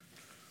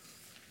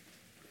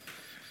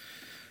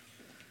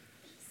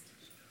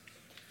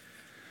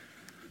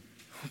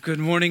Good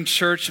morning,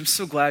 church. I'm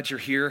so glad you're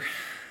here.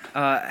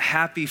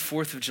 Happy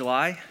 4th of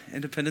July,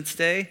 Independence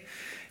Day.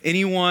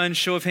 Anyone,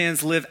 show of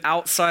hands, live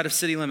outside of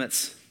city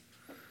limits?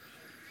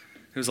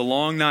 It was a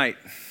long night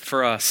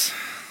for us.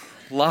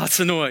 Lots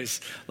of noise,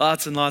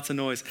 lots and lots of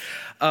noise.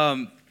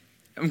 I'm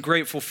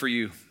grateful for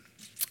you.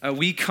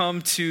 We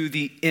come to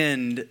the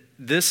end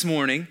this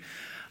morning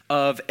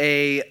of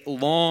a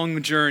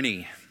long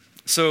journey.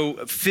 So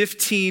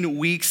 15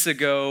 weeks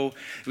ago,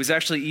 it was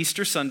actually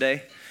Easter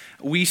Sunday,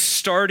 we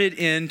started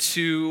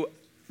into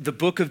the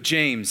book of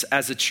James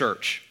as a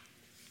church.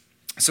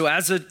 So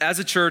as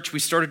a church, we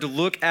started to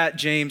look at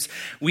James.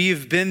 We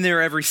have been there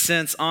ever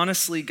since.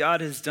 Honestly, God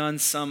has done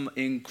some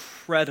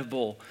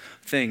incredible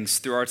things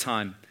through our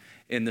time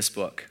in this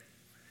book.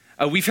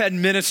 We've had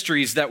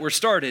ministries that were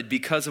started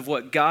because of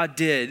what God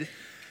did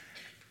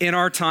in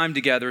our time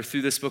together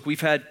through this book.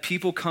 We've had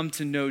people come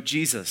to know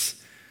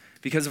Jesus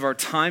because of our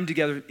time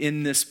together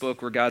in this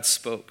book where God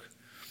spoke.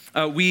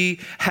 We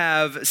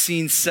have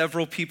seen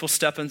several people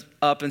step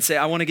up and say,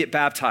 I want to get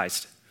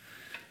baptized.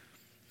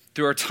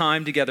 Through our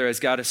time together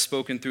as God has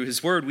spoken through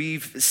his word,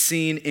 we've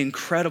seen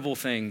incredible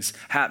things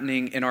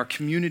happening in our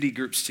community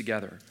groups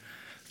together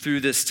through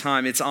this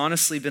time. It's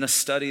honestly been a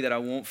study that I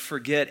won't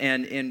forget,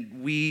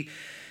 and we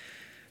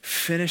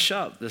finish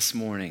up this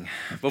morning.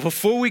 But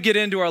before we get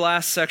into our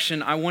last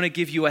section, I want to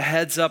give you a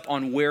heads up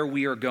on where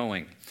we are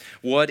going.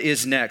 What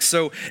is next?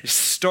 So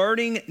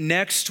starting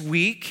next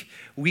week,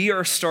 we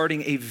are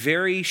starting a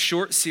very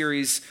short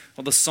series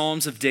called the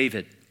Psalms of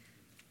David.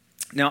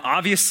 Now,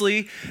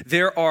 obviously,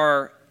 there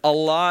are a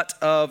lot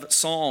of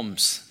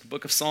Psalms. The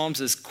book of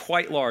Psalms is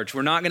quite large.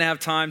 We're not going to have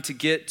time to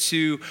get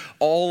to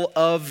all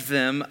of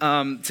them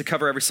to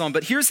cover every Psalm.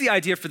 But here's the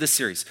idea for this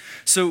series.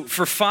 So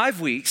for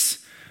 5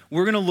 weeks,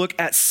 we're going to look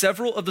at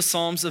several of the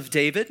Psalms of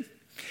David,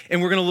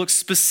 and we're going to look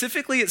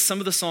specifically at some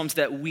of the Psalms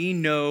that we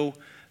know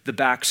the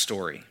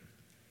backstory.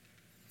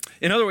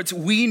 In other words,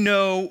 we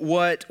know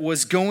what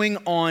was going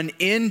on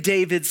in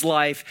David's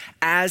life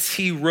as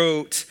he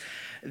wrote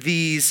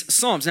these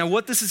Psalms. Now,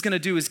 what this is going to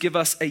do is give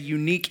us a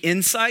unique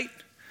insight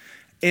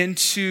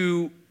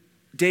into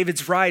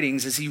David's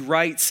writings as he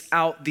writes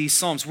out these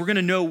Psalms. We're going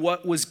to know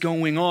what was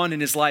going on in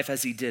his life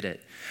as he did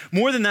it.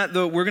 More than that,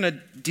 though, we're going to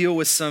deal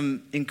with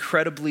some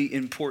incredibly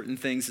important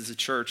things as a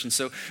church. And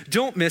so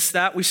don't miss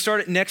that. We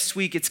start it next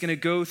week. It's going to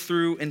go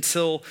through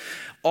until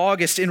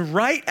August. And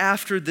right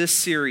after this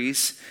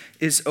series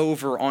is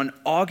over, on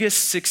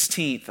August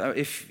 16th,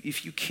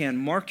 if you can,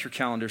 mark your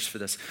calendars for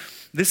this.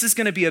 This is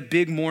going to be a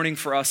big morning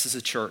for us as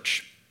a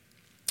church.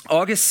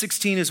 August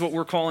 16 is what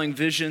we're calling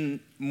Vision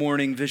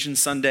Morning, Vision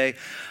Sunday.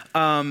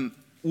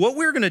 What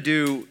we're going to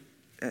do,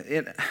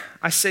 and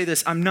I say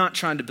this, I'm not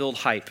trying to build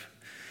hype.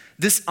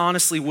 This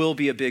honestly will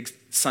be a big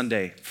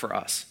Sunday for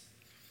us.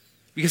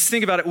 Because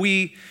think about it,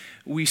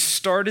 we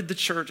started the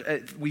church,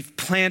 we've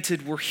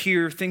planted, we're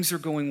here, things are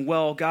going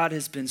well, God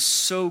has been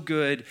so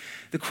good.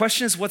 The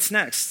question is, what's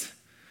next?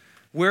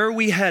 Where are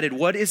we headed?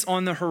 What is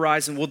on the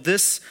horizon? Well,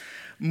 this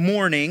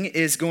morning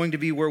is going to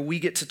be where we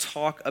get to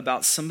talk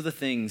about some of the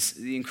things,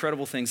 the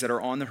incredible things that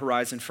are on the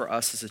horizon for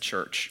us as a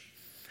church.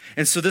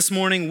 And so this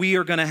morning we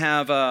are going to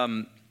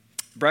have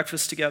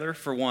breakfast together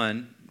for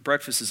one.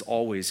 Breakfast is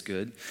always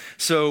good.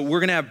 So we're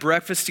going to have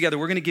breakfast together.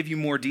 We're going to give you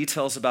more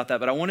details about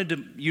that, but I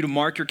wanted you to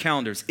mark your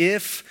calendars.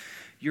 If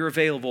you're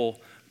available,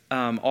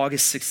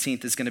 August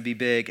 16th is going to be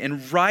big.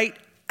 And right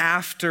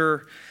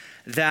after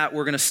that,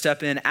 we're going to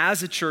step in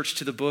as a church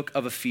to the book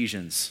of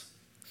Ephesians.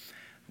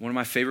 One of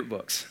my favorite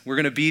books. We're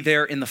going to be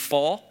there in the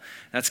fall.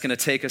 That's going to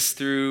take us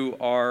through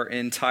our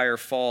entire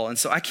fall. And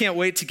so I can't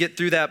wait to get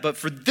through that. But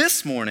for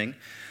this morning,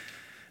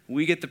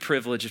 we get the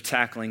privilege of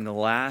tackling the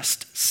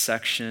last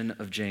section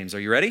of James. Are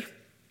you ready?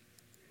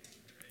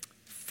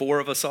 4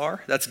 of us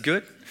are. That's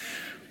good.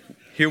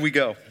 Here we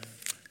go.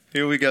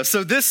 Here we go.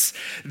 So this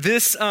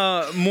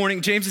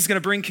morning, James is going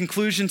to bring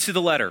conclusion to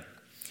the letter.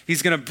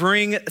 He's going to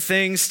bring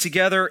things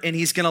together, and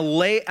he's going to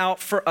lay out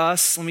for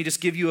us, let me just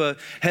give you a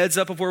heads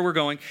up of where we're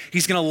going.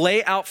 He's going to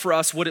lay out for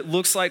us what it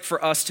looks like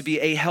for us to be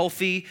a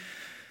healthy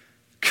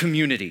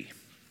community.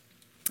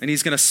 And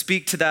he's going to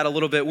speak to that a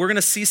little bit. We're going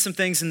to see some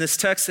things in this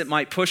text that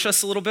might push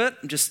us a little bit.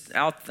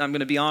 I'm going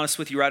to be honest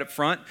with you right up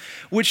front,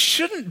 which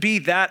shouldn't be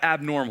that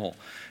abnormal.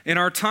 In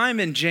our time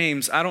in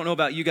James, I don't know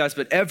about you guys,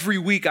 but every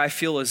week I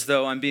feel as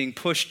though I'm being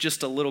pushed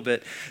just a little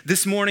bit.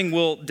 This morning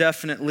we'll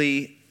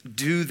definitely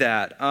do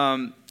that.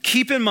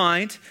 Keep in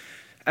mind,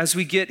 as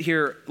we get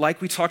here,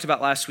 like we talked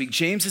about last week,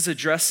 James is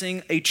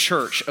addressing a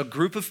church, a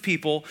group of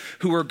people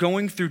who are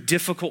going through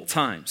difficult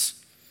times.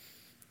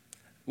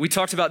 We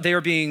talked about they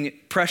are being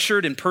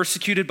pressured and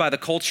persecuted by the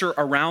culture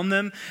around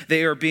them.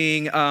 They are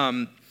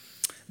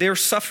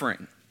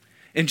suffering.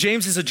 And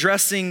James is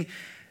addressing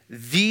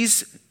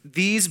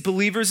these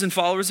believers and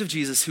followers of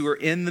Jesus who are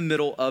in the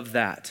middle of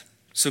that.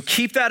 So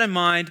keep that in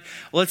mind.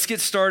 Let's get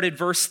started,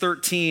 verse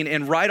 13.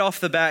 And right off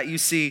the bat, you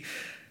see,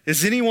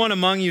 is anyone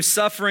among you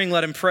suffering?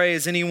 Let him pray.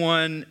 Is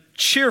anyone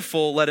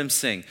cheerful? Let him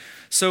sing.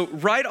 So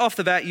right off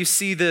the bat, you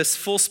see this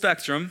full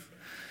spectrum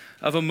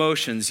of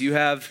emotions. You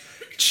have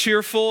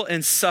cheerful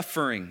and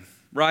suffering.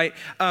 right?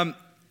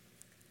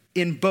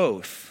 In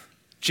both,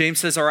 James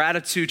says our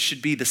attitude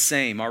should be the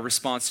same. Our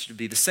response should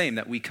be the same,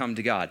 that we come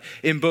to God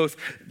in both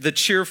the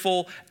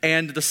cheerful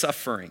and the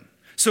suffering.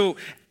 So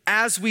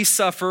as we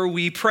suffer,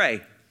 we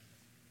pray.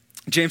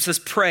 James says,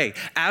 pray.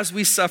 As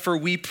we suffer,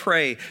 we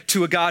pray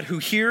to a God who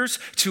hears,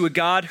 to a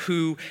God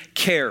who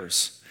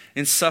cares.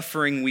 In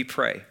suffering, we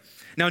pray.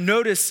 Now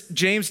notice,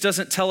 James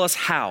doesn't tell us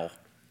how.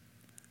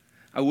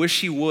 I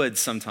wish he would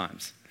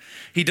sometimes.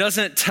 He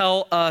doesn't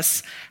tell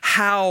us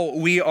how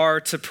we are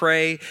to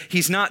pray.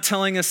 He's not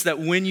telling us that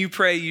when you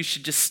pray, you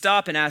should just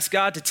stop and ask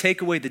God to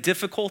take away the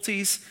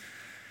difficulties.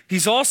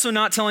 He's also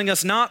not telling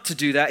us not to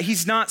do that.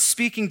 He's not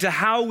speaking to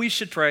how we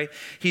should pray.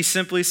 He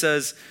simply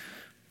says,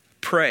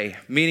 pray,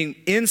 meaning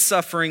in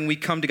suffering, we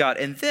come to God.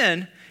 And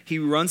then he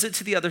runs it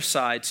to the other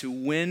side to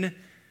when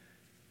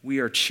we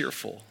are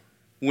cheerful,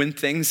 when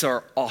things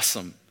are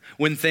awesome,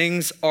 when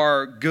things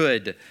are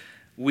good,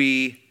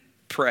 we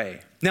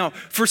pray. Now,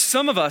 for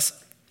some of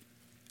us,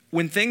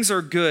 when things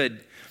are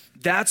good,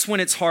 that's when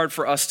it's hard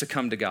for us to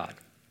come to God.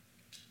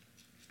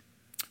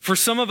 For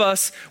some of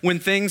us, when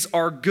things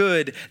are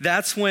good,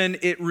 that's when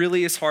it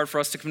really is hard for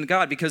us to come to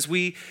God, because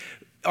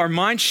our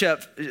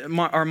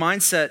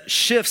mindset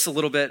shifts a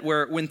little bit,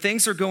 where when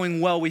things are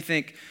going well, we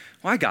think,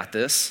 well, I got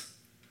this.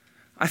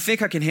 I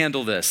think I can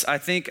handle this. I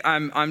think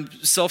I'm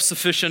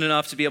self-sufficient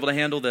enough to be able to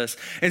handle this.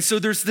 And so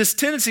there's this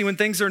tendency when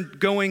things are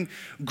going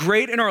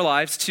great in our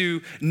lives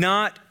to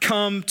not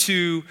come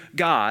to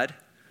God.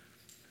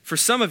 For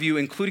some of you,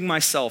 including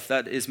myself,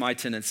 that is my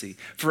tendency.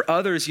 For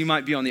others, you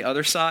might be on the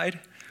other side.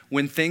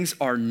 When things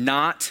are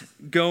not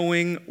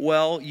going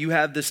well, you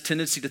have this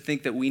tendency to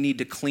think that we need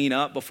to clean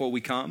up before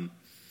we come,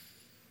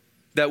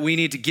 that we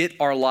need to get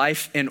our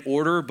life in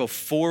order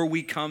before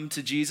we come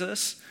to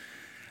Jesus,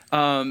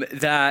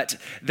 that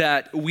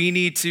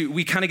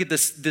we kind of get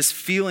this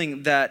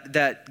feeling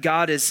that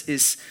God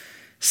is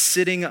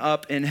sitting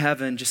up in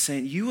heaven just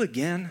saying, you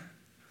again?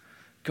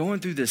 Going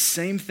through the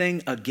same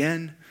thing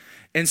again?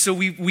 And so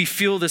we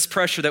feel this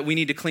pressure that we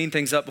need to clean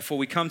things up before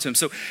we come to him.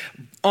 So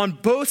on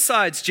both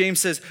sides, James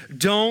says,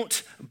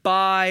 don't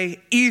buy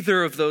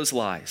either of those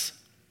lies.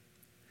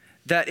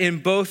 That in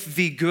both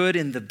the good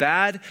and the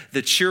bad,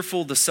 the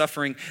cheerful, the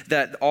suffering,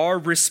 that our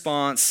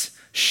response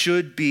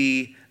should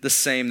be the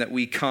same, that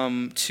we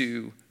come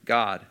to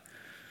God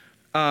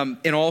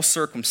in all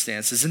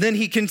circumstances. And then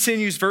he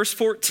continues, verse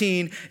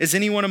 14, is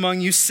anyone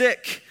among you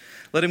sick?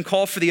 Let him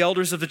call for the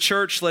elders of the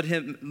church. Let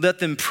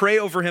them pray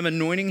over him,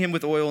 anointing him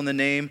with oil in the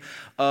name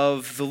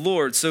of the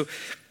Lord. So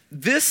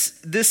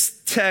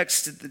this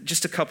text,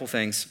 just a couple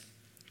things.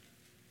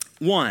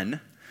 One,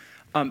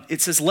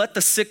 it says, let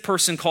the sick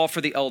person call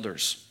for the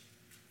elders.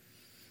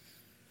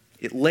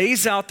 It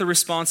lays out the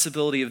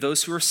responsibility of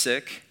those who are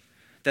sick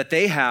that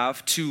they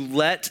have to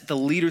let the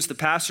leaders, the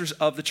pastors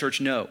of the church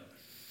know.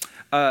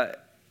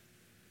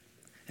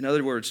 In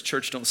other words,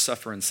 church don't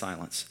suffer in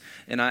silence.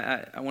 And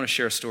I want to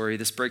share a story.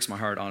 This breaks my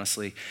heart,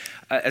 honestly.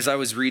 As I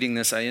was reading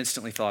this, I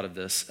instantly thought of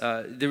this.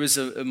 There was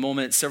a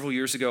moment several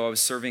years ago, I was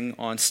serving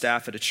on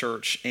staff at a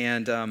church,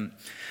 and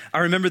I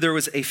remember there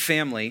was a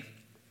family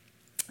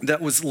that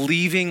was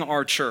leaving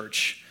our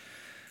church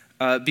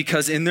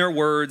because in their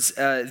words,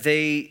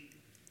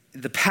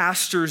 the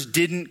pastors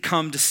didn't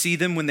come to see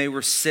them when they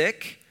were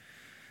sick,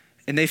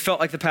 and they felt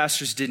like the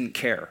pastors didn't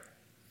care.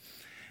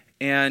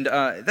 And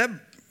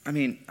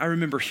I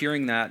remember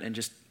hearing that and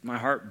just my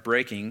heart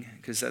breaking,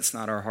 because that's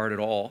not our heart at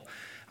all.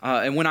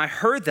 And when I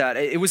heard that,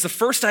 it was the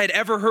first I had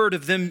ever heard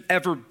of them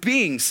ever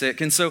being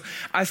sick. And so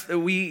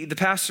the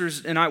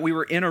pastors and I, we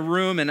were in a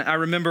room, and I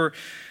remember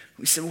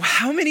we said, well,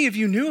 how many of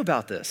you knew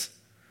about this?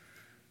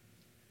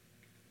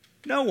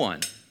 No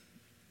one.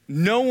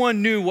 No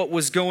one knew what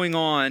was going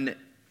on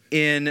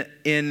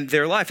in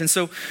their life. And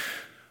so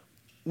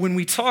when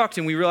we talked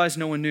and we realized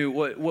no one knew,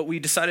 what we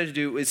decided to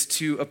do is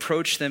to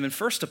approach them and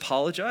first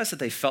apologize that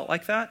they felt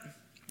like that.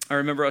 I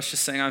remember us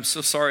just saying, I'm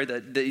so sorry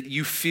that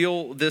you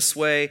feel this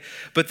way.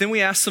 But then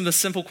we asked them the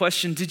simple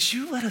question, did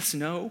you let us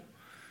know?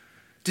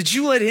 Did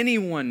you let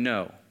anyone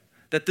know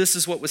that this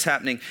is what was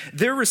happening?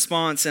 Their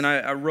response, and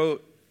I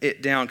wrote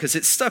it down because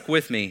it stuck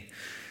with me,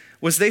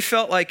 was they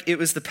felt like it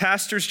was the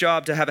pastor's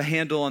job to have a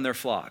handle on their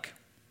flock.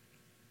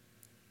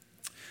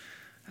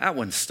 That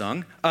one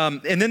stung.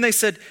 And then they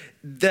said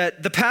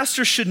that the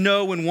pastor should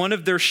know when one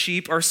of their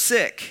sheep are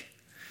sick,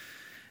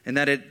 and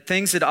that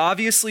things had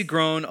obviously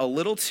grown a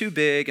little too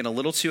big and a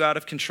little too out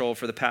of control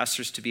for the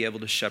pastors to be able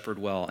to shepherd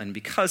well. And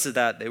because of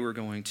that, they were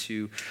going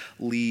to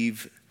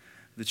leave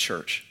the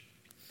church.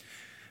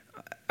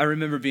 I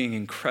remember being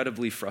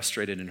incredibly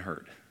frustrated and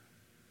hurt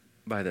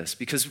by this,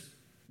 because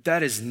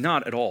that is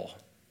not at all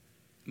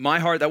my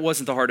heart. That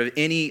wasn't the heart of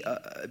any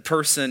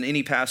person,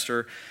 any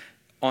pastor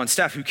on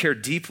staff who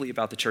cared deeply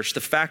about the church. The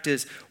fact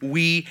is,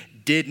 we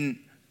didn't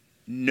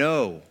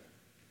know.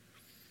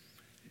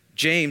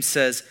 James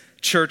says,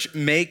 church,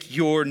 make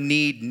your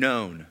need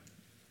known.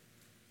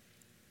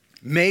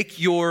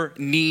 Make your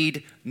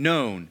need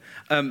known.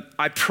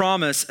 I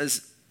promise,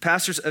 as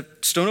pastors of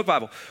Stone Oak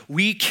Bible,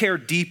 we care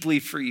deeply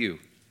for you.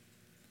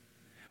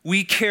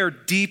 We care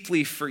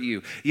deeply for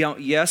you.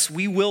 Yes,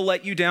 we will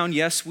let you down.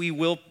 Yes, we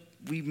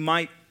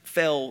might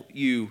fail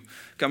you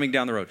coming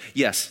down the road.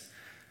 Yes,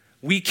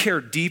 we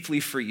care deeply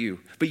for you,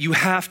 but you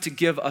have to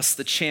give us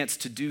the chance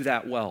to do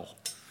that well.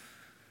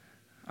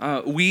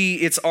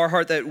 It's our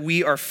heart that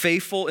we are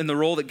faithful in the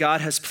role that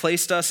God has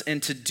placed us,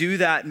 and to do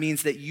that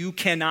means that you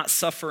cannot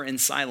suffer in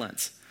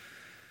silence.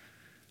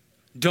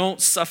 Don't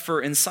suffer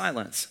in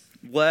silence.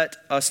 Let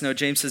us know.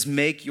 James says,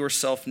 make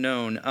yourself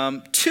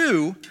known.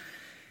 2,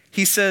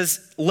 he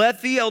says,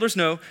 let the elders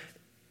know,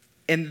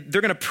 and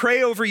they're going to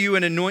pray over you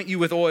and anoint you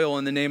with oil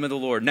in the name of the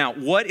Lord. Now,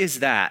 what is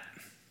that?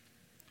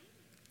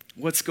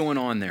 What's going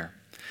on there?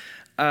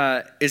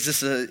 Is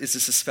this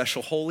a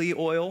special holy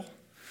oil?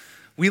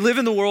 We live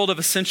in the world of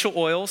essential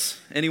oils.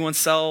 Anyone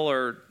sell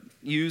or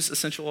use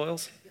essential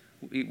oils?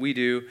 We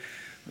do.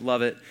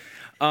 Love it.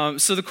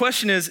 So the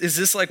question is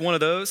this like one of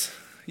those?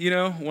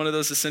 One of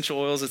those essential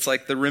oils? It's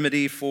like the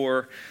remedy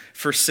for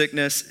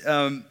sickness.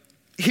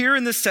 Here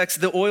in this text,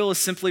 the oil is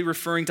simply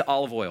referring to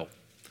olive oil.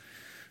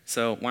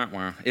 So,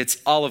 it's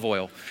olive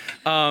oil,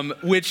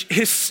 which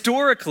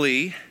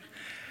historically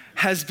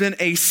has been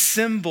a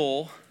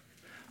symbol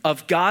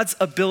of God's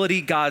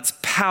ability, God's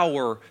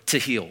power to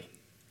heal.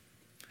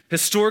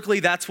 Historically,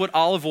 that's what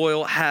olive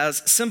oil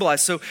has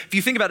symbolized. So if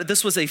you think about it,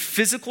 this was a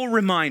physical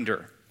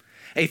reminder,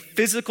 a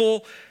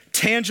physical,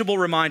 tangible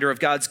reminder of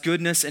God's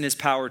goodness and his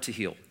power to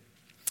heal.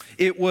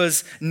 It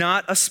was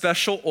not a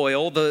special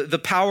oil.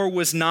 The power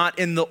was not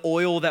in the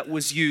oil that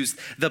was used.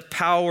 The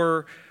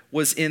power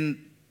was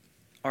in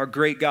our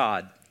great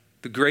God,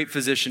 the great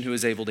physician who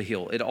is able to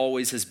heal. It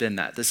always has been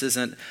that. This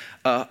isn't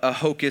a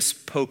hocus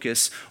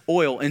pocus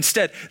oil.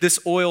 Instead, this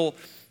oil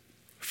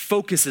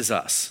focuses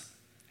us,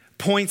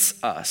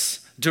 points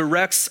us,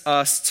 directs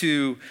us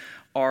to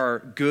our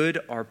good,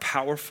 our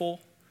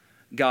powerful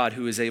God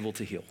who is able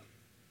to heal.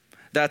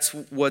 That's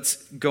what's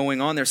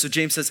going on there. So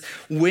James says,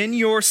 when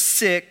you're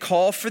sick,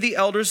 call for the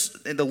elders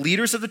and the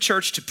leaders of the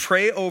church to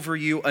pray over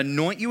you,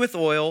 anoint you with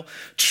oil,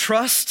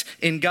 trust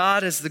in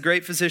God as the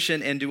great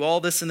physician, and do all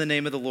this in the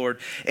name of the Lord.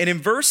 And in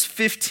verse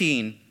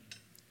 15,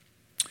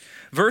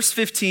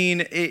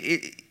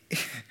 it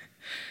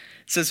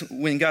says,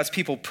 when God's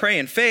people pray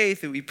in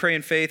faith,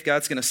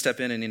 God's going to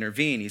step in and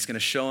intervene. He's going to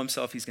show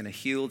himself. He's going to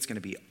heal. It's going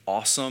to be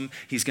awesome.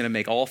 He's going to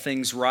make all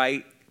things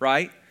right?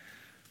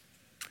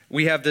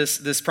 We have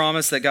this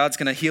promise that God's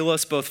going to heal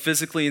us both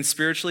physically and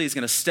spiritually. He's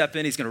going to step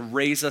in. He's going to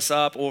raise us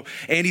up,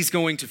 and he's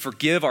going to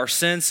forgive our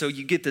sins. So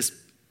you get this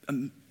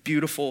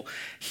beautiful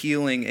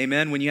healing.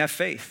 Amen. When you have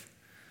faith,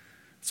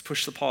 let's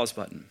push the pause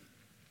button.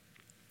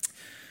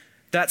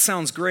 That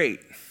sounds great.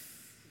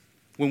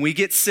 When we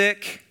get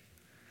sick,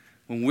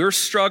 when we're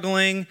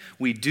struggling,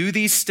 we do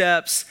these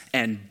steps,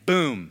 and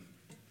boom,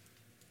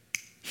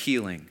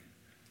 healing.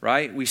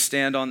 Right? We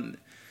stand on.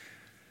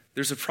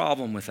 There's a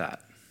problem with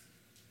that.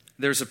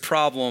 There's a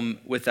problem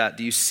with that.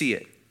 Do you see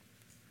it?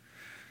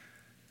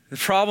 The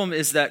problem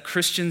is that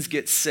Christians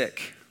get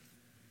sick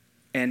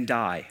and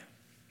die.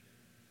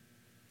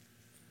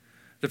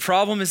 The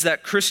problem is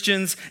that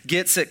Christians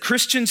get sick.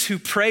 Christians who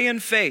pray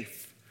in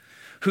faith,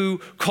 who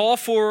call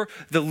for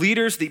the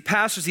leaders, the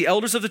pastors, the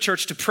elders of the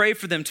church to pray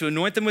for them, to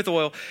anoint them with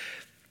oil,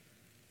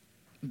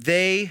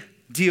 they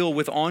deal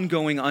with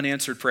ongoing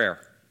unanswered prayer.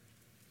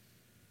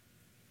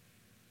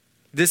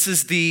 This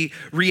is the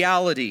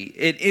reality.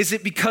 Is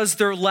it because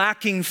they're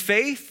lacking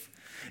faith?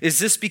 Is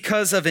this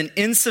because of an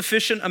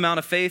insufficient amount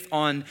of faith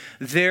on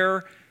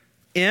their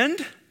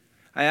end?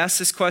 I ask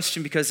this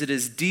question because it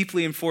is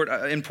deeply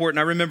important.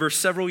 I remember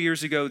several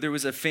years ago, there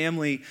was a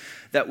family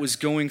that was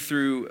going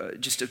through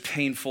just a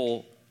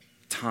painful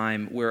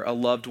time where a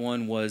loved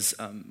one was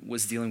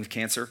dealing with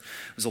cancer.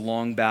 It was a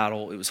long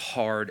battle. It was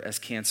hard, as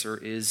cancer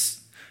is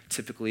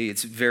typically.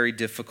 It's very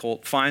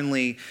difficult.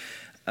 Finally,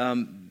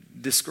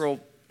 this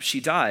girl, she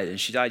died, and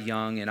she died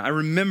young. And I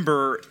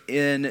remember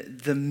in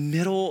the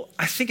middle,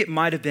 I think it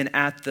might have been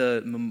at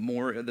the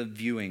memorial, the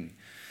viewing.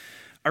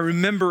 I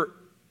remember,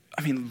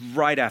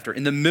 right after,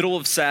 in the middle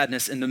of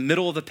sadness, in the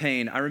middle of the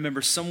pain, I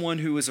remember someone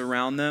who was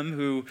around them,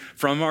 who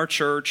from our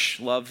church,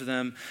 loved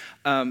them,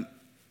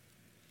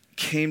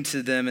 came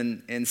to them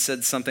and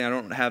said something. I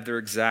don't have their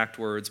exact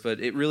words, but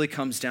it really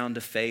comes down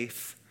to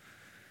faith.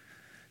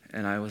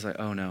 And I was like,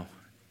 oh no.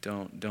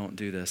 Don't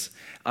do this.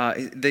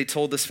 They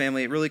told this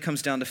family, it really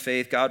comes down to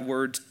faith.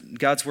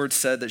 God's word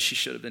said that she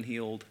should have been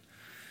healed.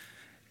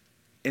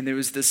 And there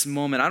was this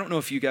moment, I don't know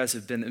if you guys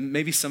have been,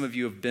 maybe some of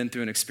you have been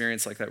through an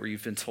experience like that where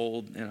you've been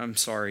told, and I'm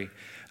sorry.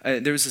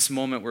 There was this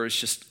moment where it's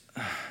just,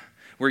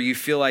 where you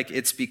feel like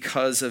it's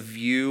because of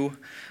you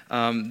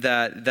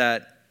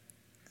that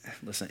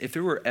listen, if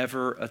there were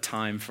ever a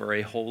time for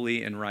a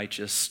holy and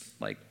righteous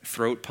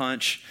throat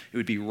punch, it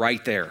would be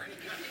right there.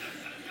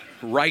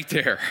 Right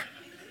there.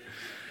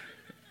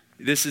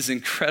 This is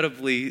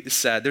incredibly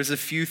sad. There's a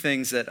few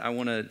things that I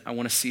want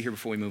to see here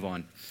before we move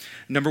on.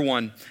 Number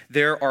one,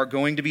 there are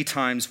going to be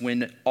times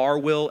when our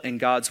will and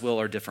God's will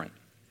are different.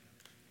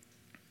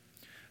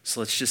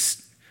 So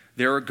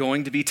there are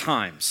going to be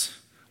times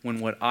when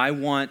what I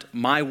want,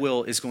 my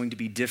will, is going to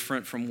be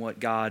different from what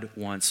God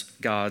wants,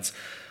 God's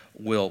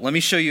will. Let me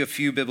show you a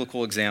few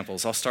biblical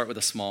examples. I'll start with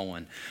a small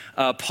one.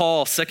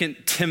 Paul, 2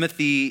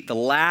 Timothy, the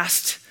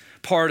last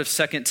part of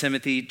 2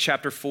 Timothy,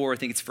 chapter 4, I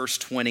think it's verse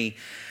 20.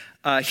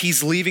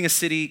 He's leaving a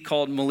city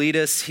called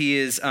Miletus. He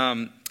is,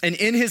 and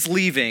in his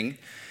leaving,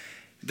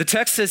 the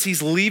text says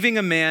he's leaving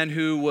a man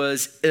who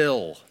was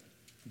ill,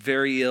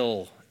 very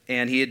ill.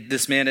 And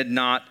this man had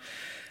not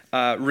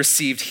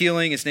received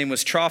healing. His name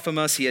was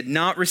Trophimus. He had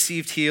not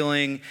received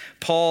healing.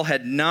 Paul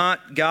had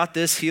not got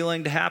this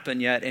healing to happen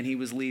yet, and he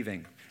was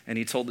leaving. And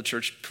he told the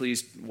church,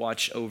 please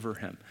watch over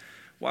him.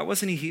 Why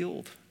wasn't he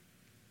healed?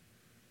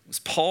 Was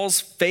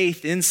Paul's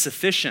faith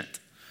insufficient?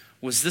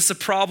 Was this a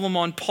problem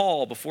on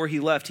Paul before he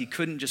left? He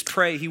couldn't just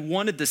pray. He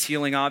wanted this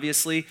healing,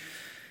 obviously.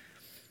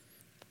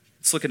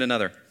 Let's look at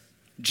another.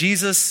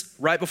 Jesus,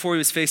 right before he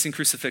was facing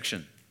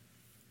crucifixion.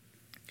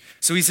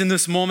 So he's in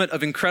this moment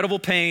of incredible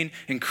pain,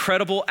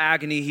 incredible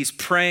agony. He's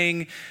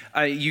praying.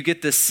 You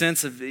get this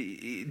sense of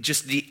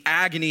just the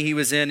agony he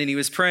was in, and he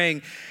was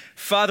praying,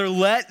 Father,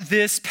 let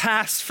this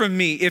pass from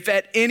me. If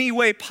at any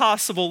way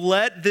possible,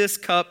 let this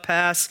cup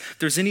pass. If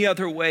there's any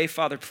other way,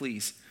 Father,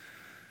 please.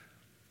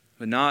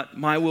 But not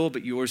my will,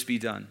 but yours be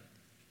done.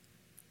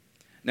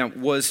 Now,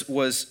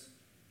 was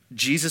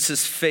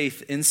Jesus'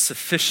 faith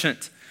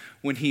insufficient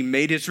when he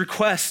made his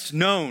request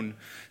known,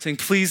 saying,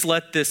 please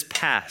let this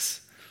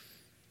pass?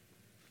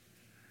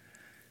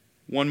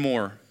 One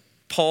more.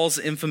 Paul's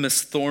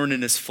infamous thorn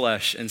in his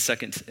flesh in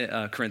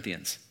 2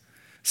 Corinthians.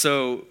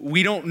 So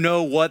we don't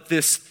know what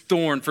this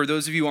thorn, for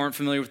those of you who aren't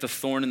familiar with the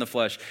thorn in the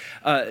flesh,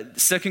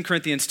 2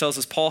 Corinthians tells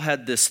us Paul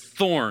had this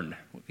thorn.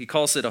 He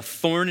calls it a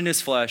thorn in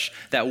his flesh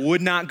that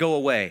would not go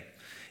away.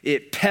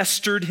 It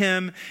pestered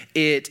him.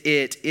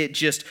 It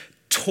just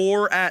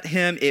tore at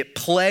him. It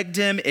plagued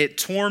him. It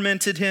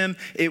tormented him.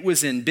 It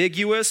was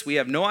ambiguous. We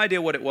have no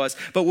idea what it was.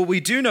 But what we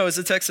do know is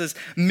the text says,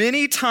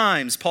 many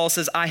times, Paul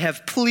says, I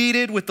have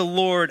pleaded with the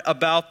Lord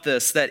about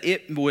this, that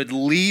it would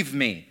leave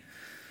me.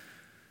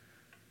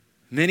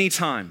 Many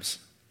times.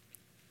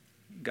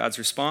 God's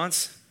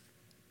response,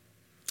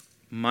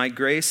 my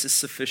grace is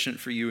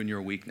sufficient for you in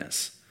your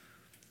weakness.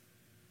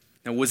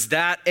 Now, was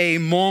that a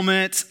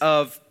moment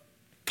of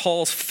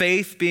Paul's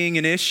faith being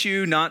an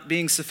issue, not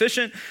being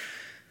sufficient?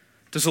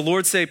 Does the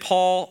Lord say,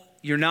 Paul,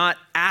 you're not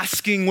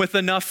asking with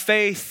enough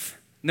faith?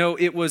 No,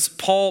 it was,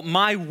 Paul,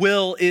 my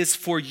will is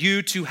for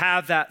you to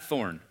have that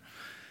thorn.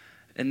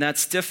 And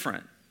that's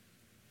different.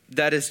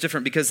 That is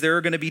different because there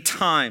are going to be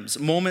times,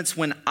 moments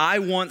when I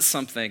want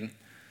something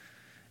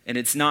and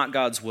it's not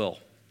God's will.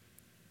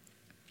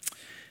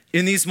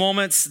 In these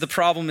moments, the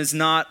problem is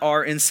not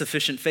our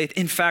insufficient faith.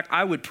 In fact,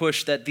 I would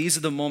push that these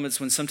are the moments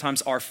when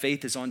sometimes our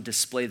faith is on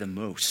display the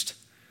most.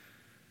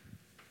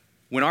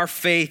 When our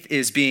faith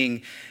is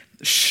being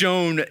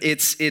shown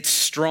its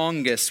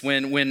strongest,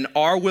 when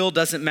our will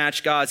doesn't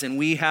match God's and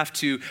we have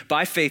to,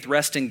 by faith,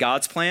 rest in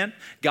God's plan,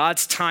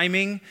 God's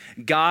timing,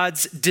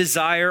 God's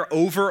desire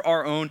over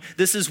our own.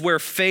 This is where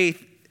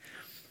faith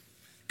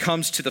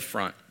comes to the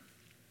front.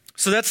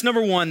 So that's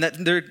number one,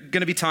 that there are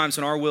going to be times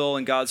when our will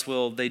and God's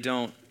will, they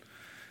don't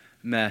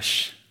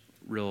mesh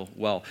real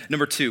well.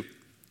 Number two,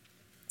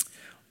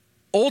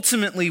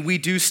 ultimately we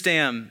do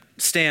stand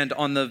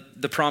on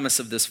the promise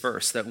of this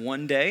verse that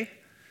one day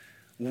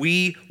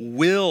we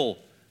will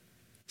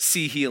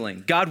see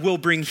healing. God will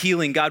bring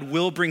healing. God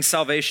will bring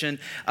salvation.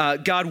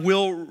 God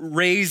will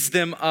raise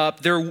them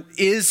up. There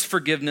is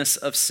forgiveness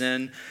of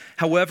sin.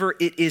 However,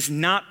 it is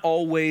not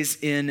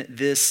always in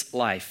this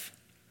life.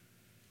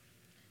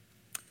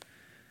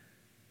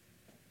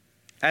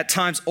 At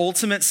times,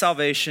 ultimate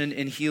salvation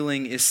and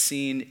healing is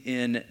seen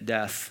in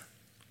death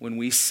when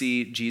we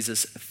see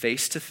Jesus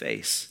face to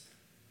face.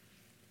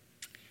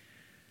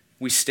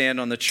 We stand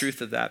on the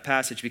truth of that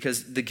passage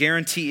because the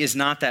guarantee is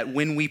not that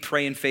when we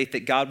pray in faith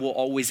that God will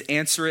always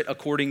answer it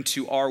according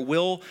to our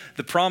will.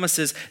 The promise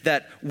is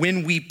that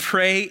when we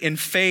pray in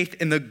faith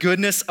in the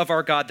goodness of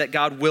our God, that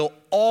God will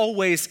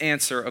always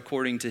answer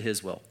according to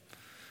his will.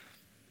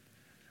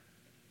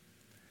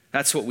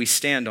 That's what we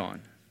stand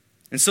on.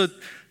 And so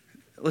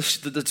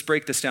let's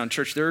break this down.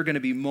 Church, there are going to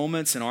be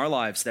moments in our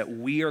lives that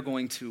we are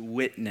going to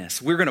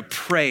witness. We're going to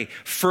pray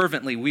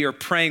fervently. We are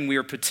praying, we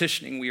are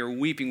petitioning, we are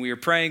weeping, we are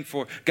praying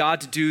for God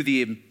to do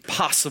the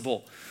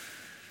impossible.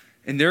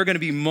 And there are going to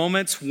be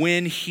moments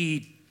when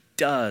he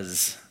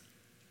does.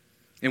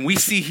 And we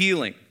see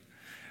healing.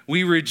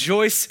 We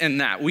rejoice in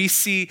that. We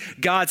see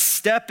God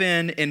step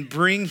in and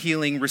bring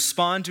healing,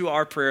 respond to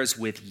our prayers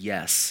with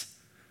yes.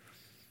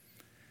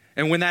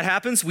 And when that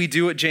happens, we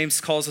do what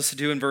James calls us to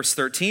do in verse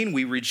 13.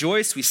 We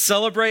rejoice, we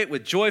celebrate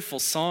with joyful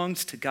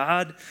songs to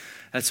God.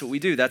 That's what we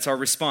do. That's our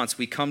response.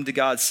 We come to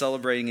God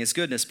celebrating his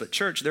goodness. But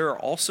church, there are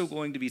also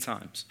going to be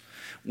times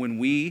when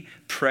we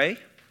pray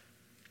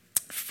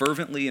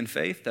fervently in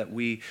faith, that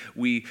we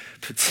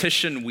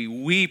petition, we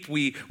weep,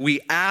 we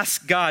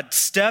ask God,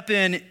 step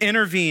in,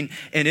 intervene.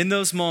 And in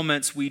those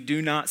moments, we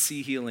do not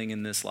see healing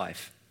in this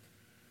life.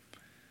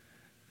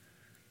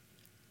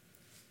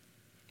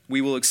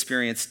 we will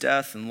experience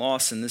death and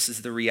loss, and this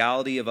is the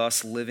reality of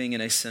us living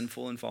in a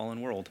sinful and fallen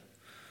world.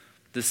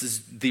 This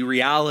is the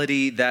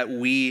reality that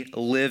we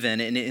live in.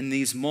 And in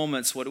these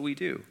moments, what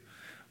do?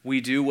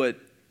 We do what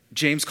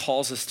James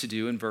calls us to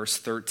do in verse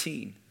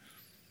 13.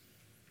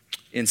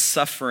 In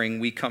suffering,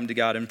 we come to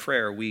God in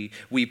prayer. We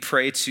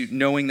pray to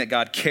knowing that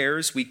God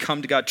cares. We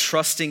come to God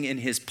trusting in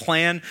his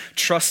plan,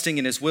 trusting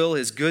in his will,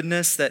 his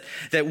goodness, that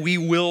we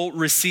will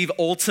receive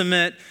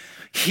ultimate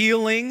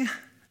healing,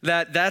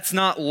 that's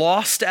not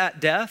lost at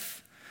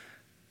death,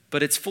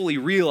 but it's fully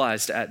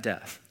realized at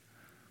death.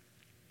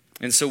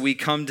 And so we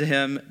come to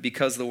him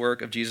because of the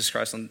work of Jesus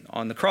Christ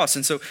on the cross.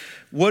 And so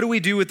what do we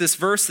do with this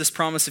verse, this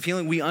promise of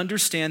healing? We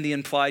understand the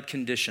implied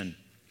condition.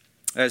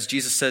 As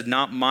Jesus said,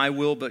 not my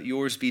will, but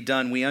yours be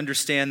done. We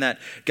understand that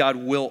God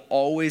will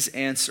always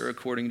answer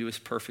according to his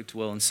perfect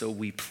will. And so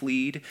we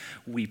plead,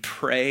 we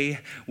pray,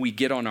 we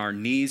get on our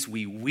knees,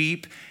 we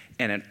weep,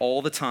 and at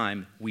all the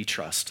time, we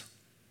trust.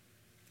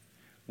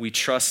 We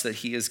trust that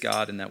he is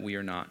God and that we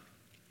are not.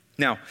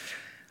 Now,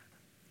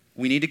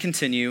 we need to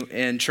continue.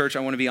 And church, I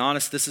want to be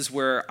honest, this is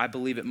where I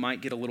believe it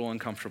might get a little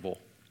uncomfortable.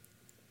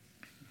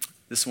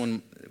 This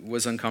one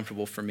was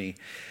uncomfortable for me.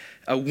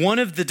 One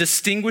of the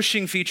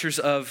distinguishing features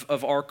of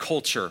our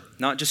culture,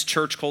 not just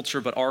church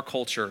culture, but our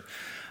culture,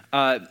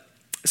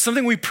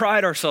 something we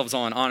pride ourselves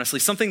on, honestly,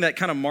 something that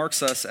kind of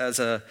marks us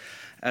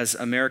as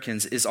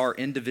Americans is our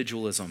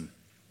individualism.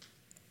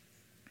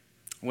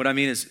 What I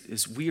mean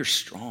is we are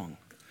strong.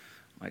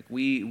 Like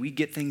we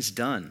get things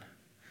done.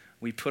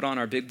 We put on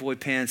our big boy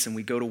pants and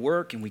we go to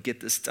work and we get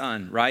this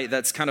done, right?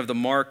 That's kind of the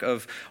mark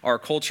of our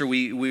culture.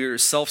 We're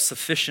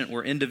self-sufficient.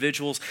 We're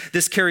individuals.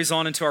 This carries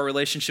on into our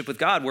relationship with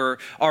God, where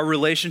our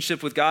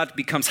relationship with God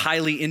becomes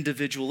highly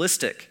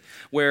individualistic,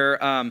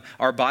 where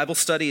our Bible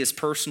study is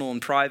personal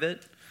and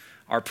private.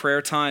 Our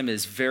prayer time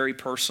is very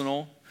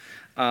personal.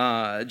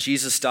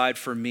 Jesus died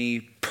for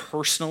me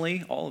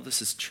personally. All of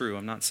this is true.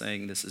 I'm not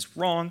saying this is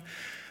wrong.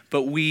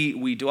 But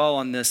we dwell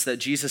on this, that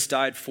Jesus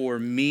died for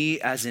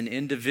me as an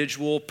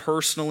individual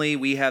personally.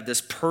 We have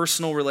this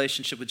personal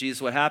relationship with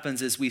Jesus. What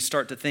happens is we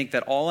start to think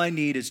that all I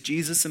need is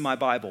Jesus and my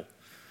Bible,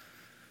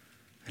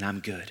 and I'm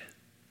good.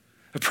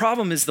 The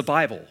problem is the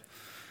Bible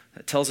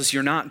that tells us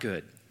you're not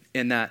good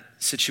in that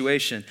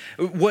situation.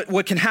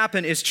 What can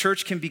happen is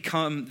church can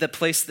become the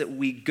place that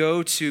we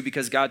go to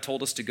because God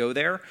told us to go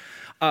there,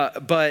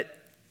 but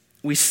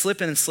we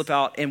slip in and slip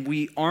out, and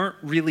we aren't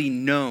really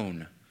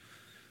known.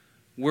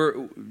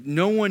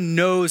 No one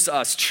knows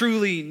us,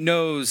 truly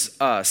knows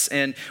us,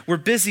 and we're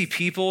busy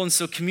people, and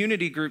so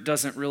community group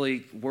doesn't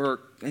really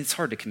work. It's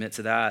hard to commit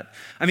to that.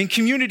 I mean,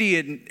 community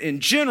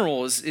in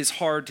general is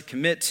hard to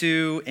commit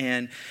to,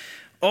 and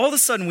all of a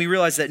sudden we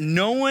realize that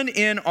no one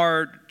in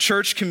our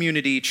church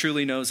community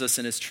truly knows us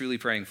and is truly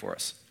praying for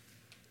us.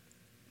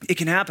 It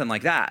can happen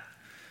like that.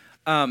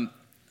 By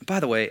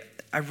the way,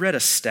 I read a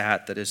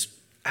stat that is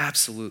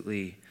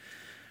absolutely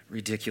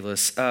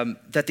ridiculous,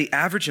 that the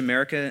average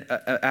American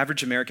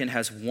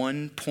has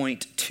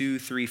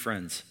 1.23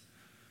 friends.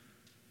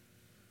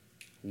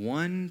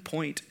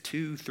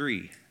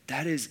 1.23.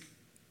 That is,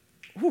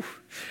 whew.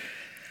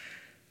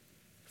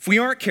 If we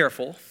aren't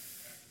careful,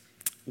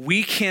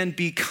 we can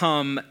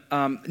become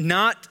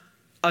not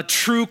a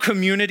true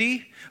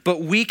community, but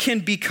we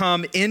can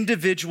become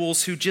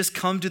individuals who just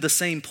come to the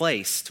same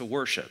place to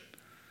worship.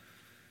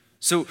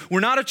 So we're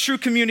not a true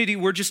community,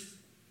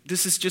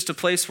 this is just a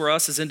place where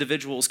us as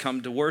individuals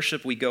come to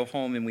worship. We go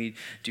home and we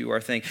do our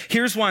thing.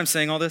 Here's why I'm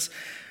saying all this.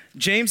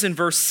 James in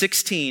verse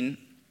 16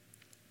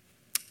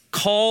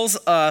 calls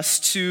us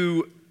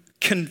to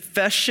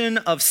confession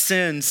of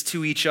sins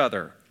to each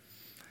other.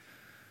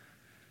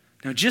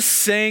 Now, just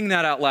saying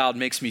that out loud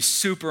makes me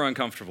super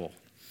uncomfortable.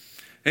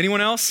 Anyone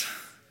else?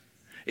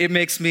 It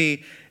makes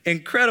me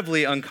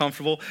incredibly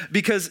uncomfortable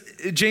because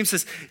James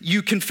says,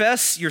 you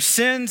confess your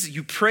sins,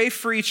 you pray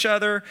for each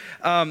other.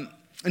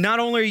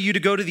 Not only are you to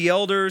go to the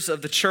elders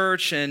of the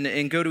church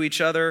and go to each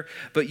other,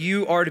 but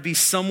you are to be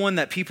someone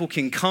that people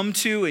can come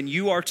to, and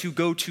you are to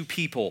go to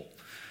people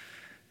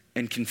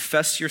and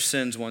confess your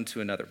sins one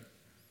to another.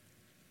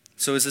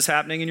 So is this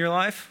happening in your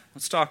life?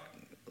 Let's talk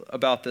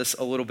about this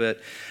a little bit.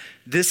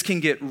 This can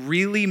get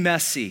really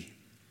messy.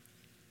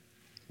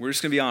 We're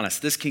just going to be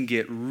honest. This can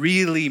get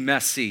really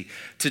messy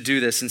to do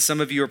this. And some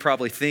of you are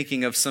probably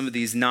thinking of some of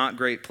these not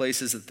great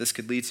places that this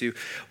could lead to.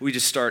 We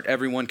just start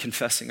everyone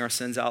confessing our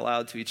sins out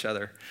loud to each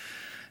other.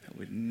 It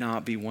would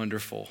not be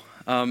wonderful.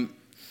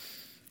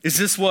 Is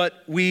this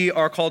what we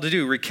are called to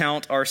do?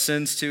 Recount our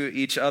sins to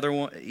each other?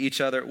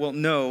 Well,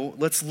 no.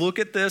 Let's look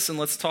at this and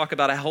let's talk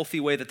about a healthy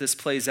way that this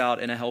plays out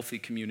in a healthy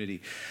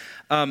community.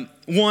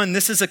 One,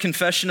 this is a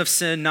confession of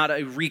sin, not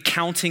a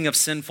recounting of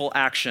sinful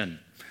action.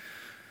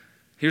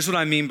 Here's what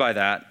I mean by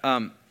that.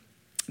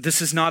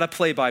 This is not a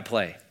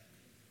play-by-play.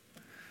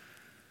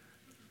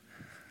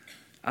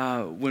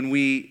 When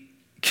we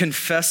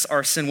confess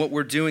our sin, what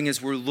we're doing is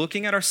we're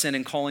looking at our sin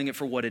and calling it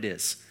for what it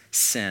is,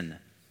 sin.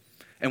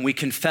 And we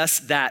confess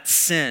that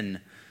sin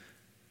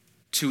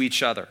to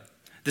each other.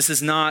 This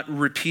is not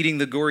repeating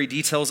the gory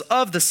details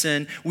of the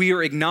sin. We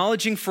are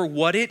acknowledging for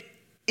what it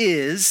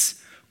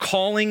is,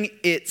 calling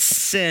it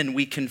sin,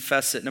 we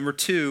confess it. Number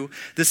two,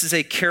 this is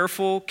a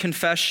careful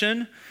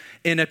confession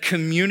in a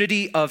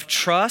community of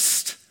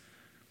trust,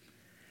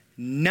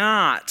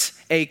 not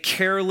a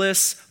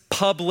careless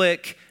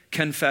public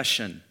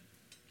confession.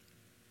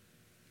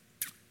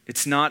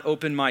 It's not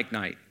open mic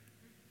night.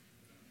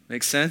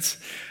 Make sense?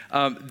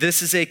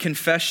 This is a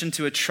confession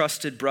to a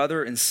trusted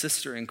brother and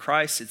sister in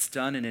Christ. It's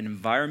done in an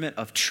environment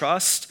of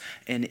trust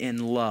and in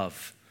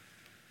love.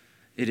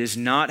 It is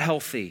not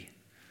healthy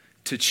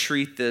to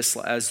treat this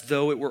as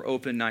though it were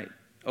open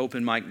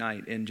mic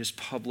night and just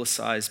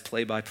publicize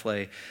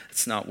play-by-play.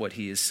 That's not what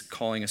he is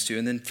calling us to.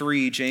 And then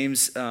three,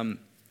 James,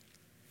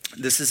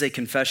 this is a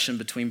confession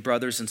between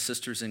brothers and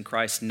sisters in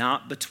Christ,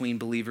 not between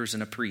believers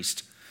and a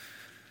priest.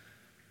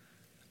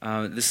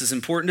 This is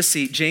important to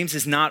see. James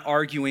is not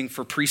arguing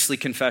for priestly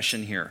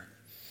confession here.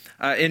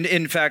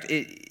 In fact,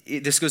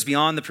 this goes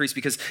beyond the priest,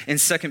 because in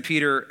 2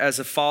 Peter, as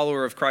a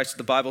follower of Christ,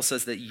 the Bible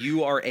says that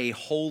you are a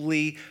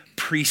holy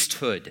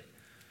priesthood.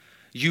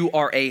 You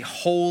are a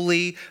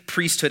holy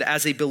priesthood.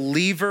 As a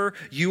believer,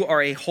 you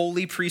are a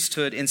holy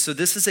priesthood. And so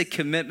this is a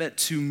commitment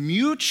to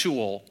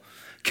mutual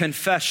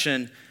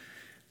confession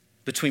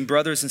between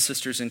brothers and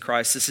sisters in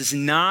Christ. This is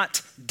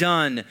not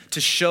done to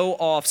show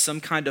off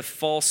some kind of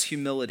false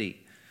humility.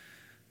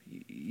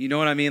 You know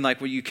what I mean?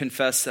 Like when you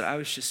confess that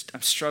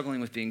I'm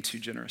struggling with being too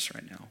generous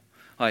right now.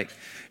 Like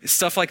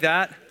stuff like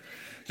that.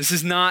 This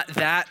is not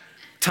that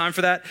time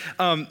for that.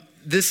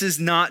 This is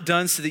not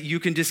done so that you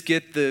can just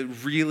get the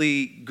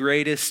really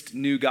greatest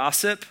new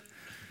gossip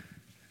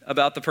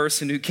about the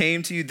person who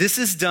came to you. This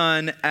is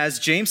done, as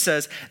James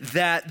says,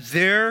 that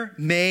there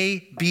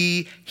may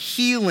be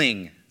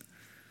healing.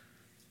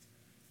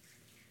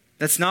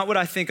 That's not what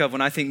I think of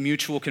when I think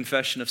mutual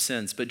confession of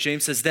sins. But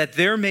James says that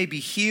there may be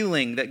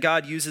healing, that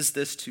God uses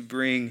this to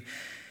bring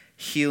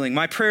healing.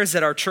 My prayer is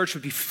that our church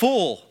would be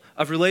full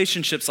of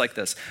relationships like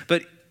this.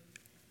 But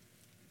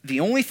the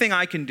only thing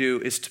I can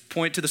do is to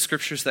point to the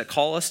scriptures that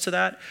call us to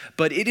that.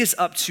 But it is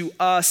up to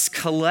us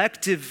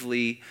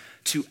collectively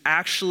to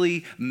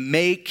actually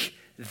make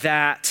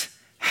that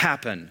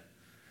happen,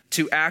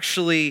 to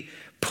actually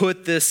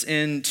put this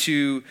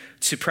into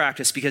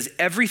practice. Because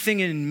everything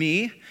in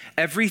me,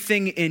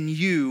 everything in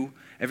you,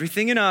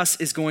 everything in us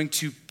is going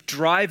to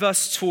drive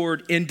us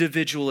toward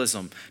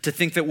individualism, to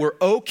think that we're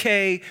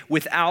okay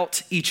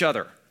without each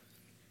other.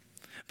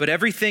 But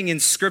everything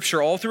in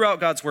Scripture, all throughout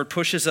God's Word,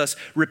 pushes us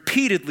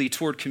repeatedly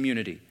toward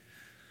community.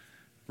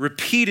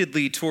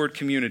 Repeatedly toward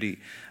community.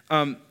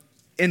 And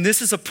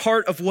this is a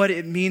part of what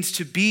it means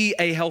to be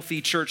a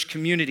healthy church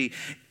community,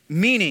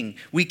 meaning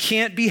we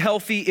can't be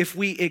healthy if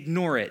we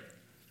ignore it.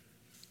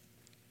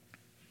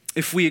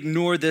 If we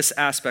ignore this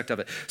aspect of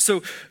it.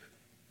 So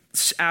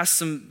ask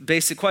some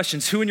basic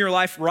questions. Who in your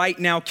life right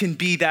now can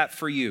be that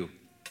for you?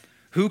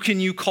 Who can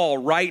you call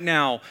right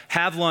now,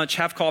 have lunch,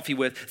 have coffee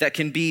with, that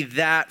can be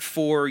that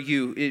for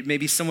you? It may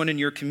be someone in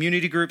your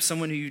community group,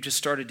 someone who you just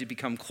started to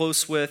become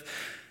close with.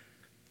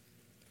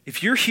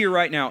 If you're here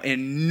right now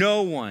and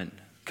no one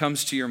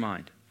comes to your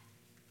mind,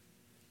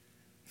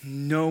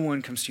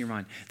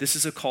 this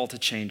is a call to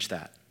change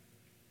that.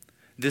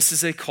 This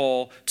is a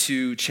call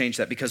to change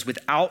that, because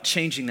without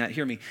changing that,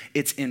 hear me,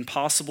 it's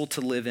impossible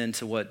to live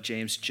into what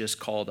James just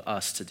called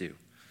us to do.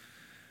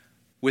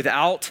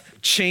 Without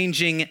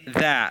changing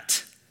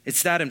that,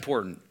 it's that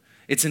important.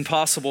 It's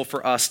impossible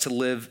for us to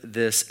live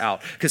this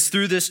out, because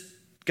through this,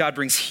 God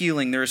brings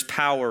healing. There is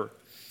power.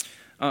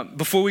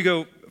 Before we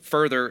go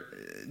further,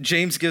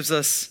 James gives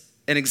us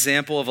an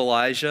example of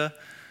Elijah.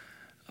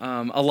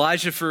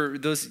 Elijah, for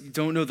those who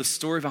don't know the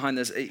story behind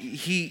this,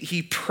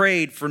 he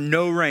prayed for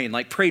no rain,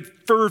 like prayed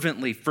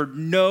fervently for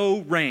no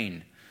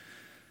rain.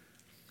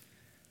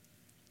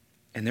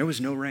 And there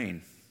was no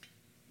rain.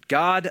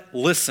 God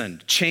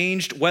listened,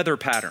 changed weather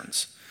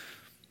patterns.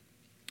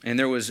 And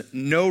there was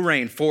no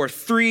rain for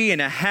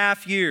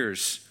 3.5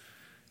 years.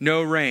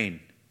 No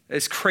rain.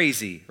 It's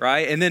crazy,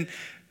 right? And then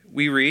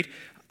we read,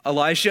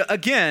 Elijah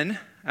again,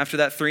 after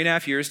that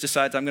 3.5 years,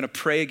 decides, I'm going to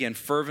pray again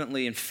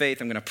fervently in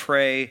faith. I'm going to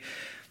pray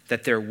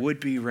that there would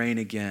be rain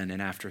again.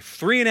 And after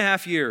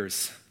 3.5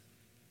 years,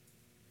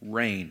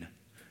 rain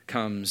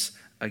comes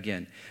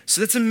again.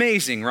 So that's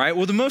amazing, right?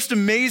 Well, the most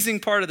amazing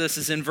part of this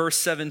is in verse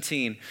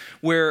 17,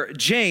 where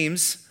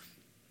James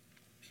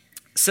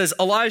says,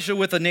 Elijah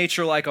with a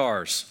nature like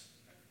ours.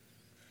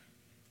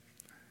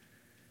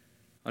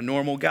 A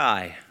normal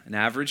guy, an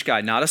average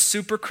guy, not a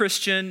super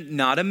Christian,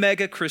 not a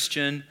mega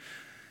Christian,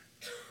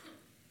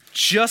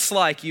 just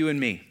like you and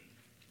me.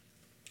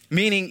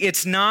 Meaning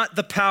it's not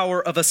the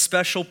power of a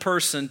special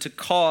person to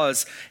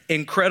cause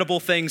incredible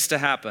things to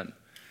happen.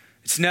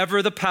 It's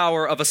never the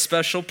power of a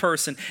special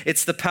person.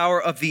 It's the power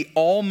of the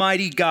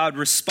Almighty God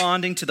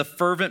responding to the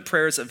fervent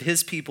prayers of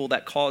his people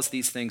that cause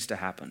these things to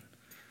happen.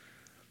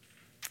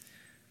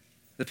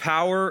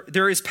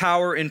 There is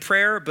power in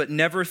prayer, but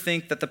never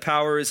think that the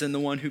power is in the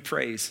one who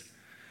prays.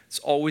 It's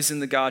always in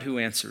the God who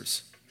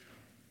answers.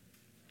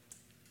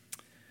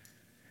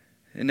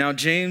 And now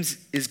James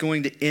is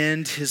going to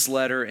end his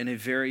letter in a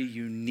very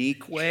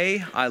unique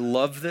way. I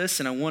love this,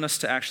 and I want us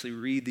to actually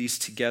read these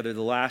together,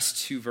 the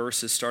last two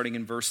verses, starting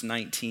in verse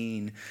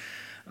 19.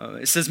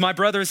 It says, "My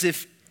brothers,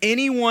 if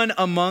anyone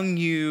among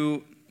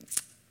you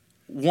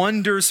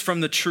wanders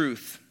from the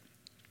truth,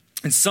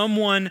 and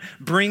someone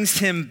brings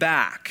him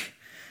back,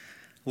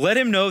 let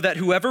him know that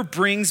whoever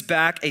brings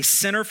back a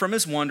sinner from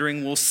his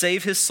wandering will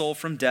save his soul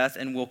from death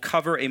and will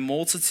cover a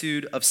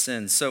multitude of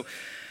sins." So,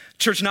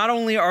 church, not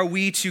only are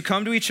we to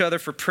come to each other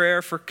for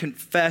prayer, for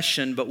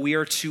confession, but we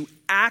are to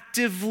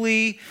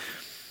actively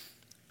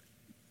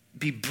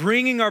be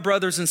bringing our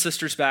brothers and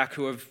sisters back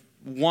who have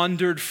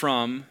wandered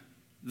from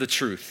the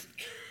truth.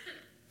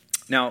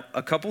 Now,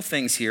 a couple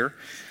things here.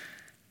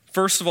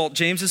 First of all,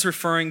 James is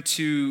referring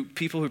to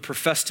people who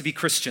profess to be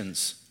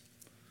Christians.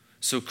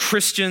 So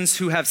Christians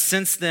who have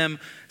since then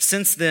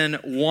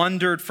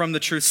wandered from the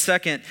truth.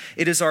 Second,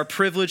 it is our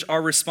privilege,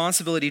 our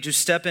responsibility to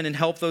step in and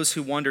help those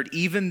who wandered,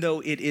 even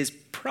though it is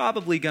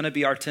probably going to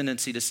be our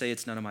tendency to say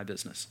it's none of my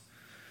business.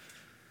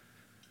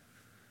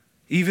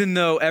 Even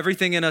though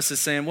everything in us is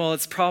saying, well,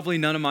 it's probably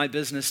none of my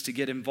business to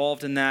get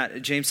involved in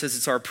that, James says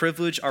it's our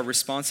privilege, our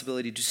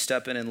responsibility to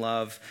step in and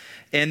love.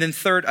 And then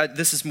third,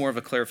 this is more of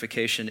a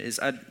clarification,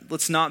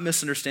 let's not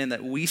misunderstand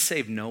that we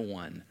save no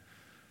one.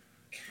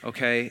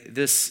 Okay,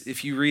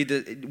 if you read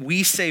that,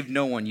 we saved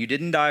no one. You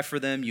didn't die for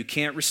them. You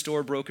can't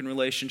restore broken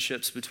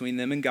relationships between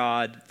them and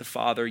God, the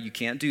Father. You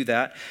can't do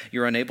that.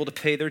 You're unable to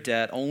pay their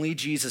debt. Only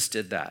Jesus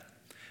did that.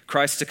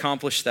 Christ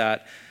accomplished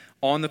that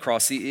on the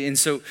cross. And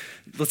so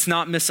let's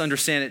not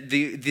misunderstand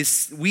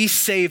it. We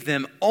save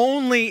them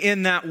only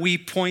in that we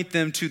point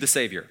them to the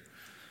Savior.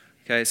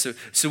 Okay,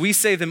 so we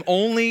save them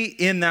only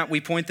in that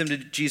we point them to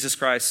Jesus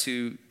Christ,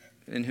 in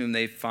whom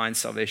they find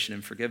salvation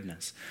and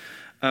forgiveness.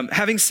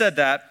 Having said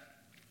that,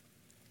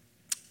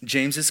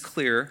 James is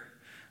clear.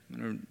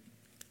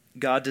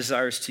 God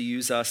desires to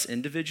use us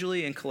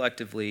individually and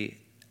collectively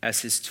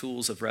as his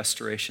tools of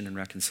restoration and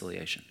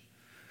reconciliation.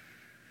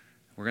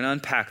 We're going to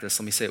unpack this.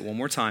 Let me say it one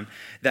more time.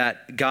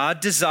 That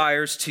God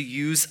desires to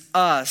use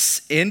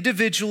us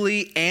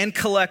individually and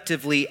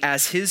collectively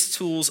as his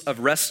tools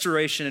of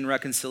restoration and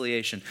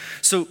reconciliation.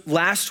 So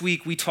last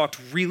week we talked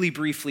really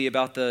briefly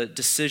about the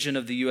decision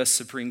of the U.S.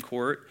 Supreme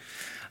Court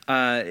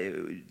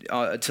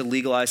to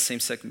legalize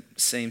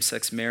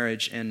same-sex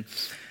marriage. And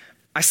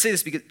I say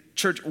this because,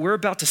 church, we're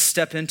about to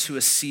step into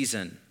a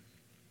season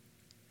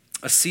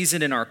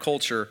in our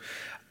culture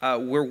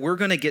where we're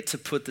going to get to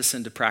put this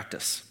into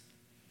practice.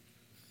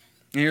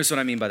 And here's what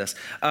I mean by this.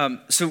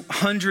 So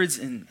hundreds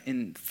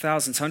of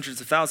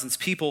thousands of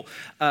people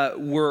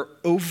were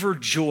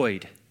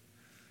overjoyed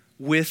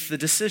with the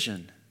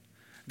decision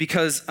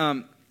because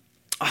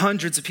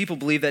hundreds of people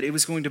believed that it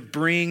was going to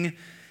bring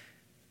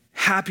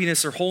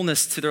happiness or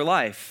wholeness to their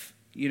life.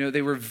 You know,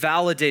 they were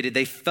validated.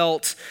 They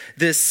felt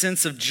this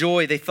sense of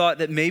joy. They thought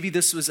that maybe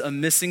this was a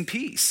missing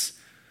piece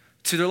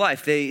to their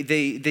life.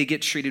 They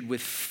get treated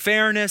with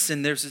fairness,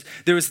 and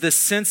there was this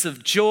sense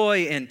of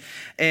joy.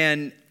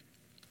 And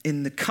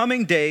in the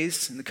coming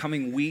days, in the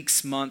coming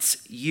weeks,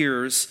 months,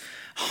 years,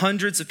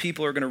 hundreds of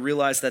people are going to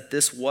realize that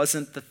this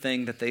wasn't the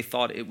thing that they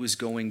thought it was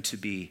going to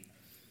be.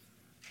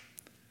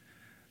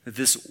 That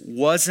this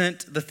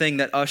wasn't the thing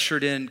that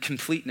ushered in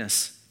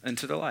completeness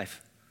into their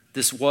life.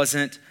 This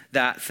wasn't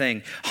that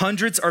thing.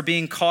 Hundreds are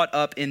being caught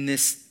up in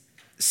this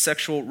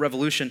sexual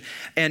revolution.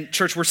 And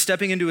church, we're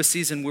stepping into a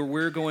season where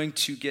we're going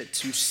to get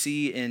to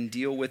see and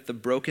deal with the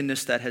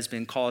brokenness that has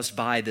been caused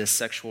by this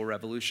sexual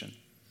revolution.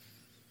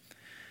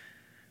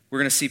 We're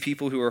going to see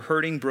people who are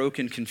hurting,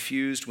 broken,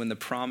 confused when the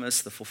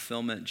promise, the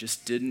fulfillment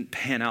just didn't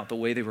pan out the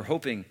way they were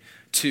hoping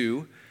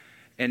to.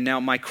 And now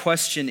my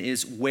question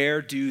is,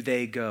 where do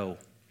they go?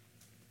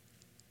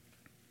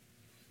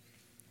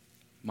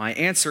 My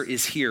answer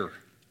is here.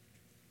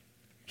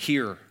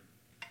 Here.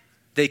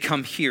 They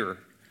come here.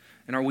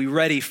 And are we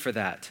ready for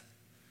that?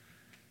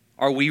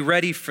 Are we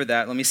ready for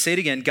that? Let me say it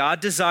again. God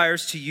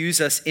desires to use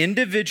us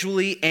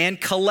individually and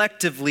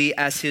collectively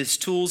as his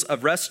tools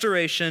of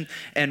restoration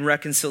and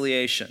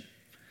reconciliation.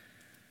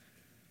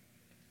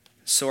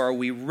 So are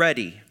we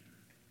ready?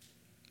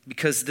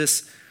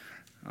 Because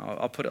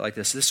I'll put it like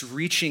this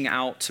reaching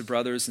out to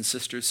brothers and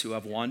sisters who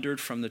have wandered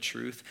from the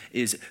truth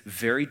is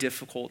very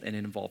difficult, and it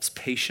involves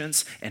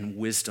patience and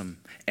wisdom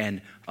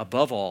and,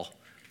 above all,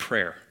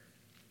 prayer.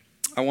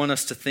 I want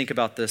us to think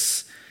about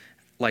this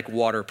like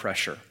water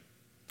pressure.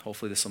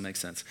 Hopefully this will make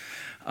sense.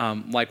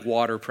 Like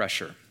water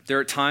pressure. There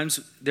are times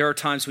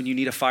when you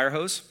need a fire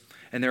hose,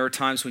 and there are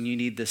times when you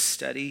need this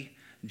steady,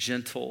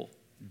 gentle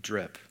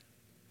drip.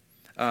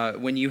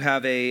 When you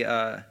have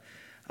a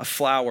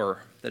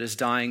flower that is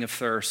dying of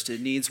thirst,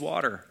 it needs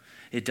water.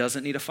 It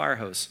doesn't need a fire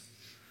hose.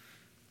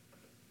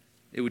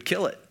 It would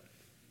kill it.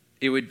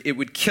 It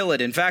would kill it.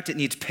 In fact, it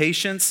needs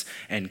patience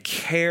and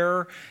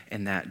care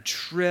and that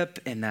drip,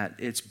 and that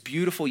it's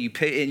beautiful.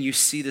 You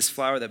see this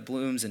flower that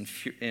blooms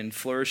and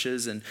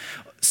flourishes. And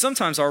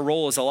sometimes our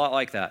role is a lot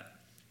like that.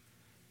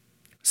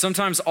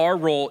 Sometimes our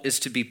role is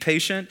to be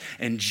patient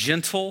and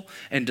gentle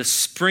and to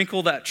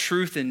sprinkle that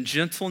truth and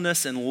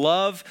gentleness and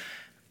love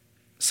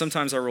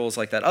Sometimes our role is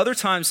like that. Other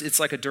times it's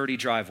like a dirty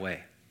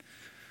driveway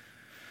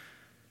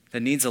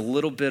that needs a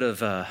little bit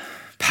of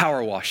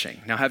power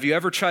washing. Now, have you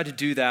ever tried to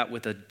do that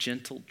with a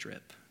gentle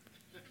drip?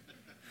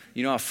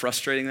 You know how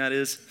frustrating that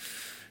is?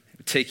 It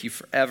would take you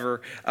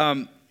forever.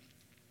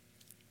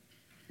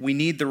 We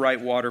need the right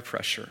water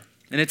pressure.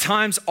 And at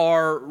times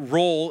our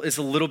role is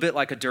a little bit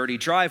like a dirty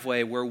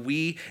driveway where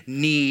we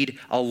need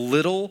a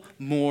little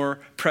more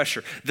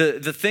pressure.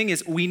 The thing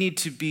is, we need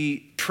to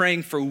be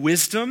praying for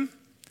wisdom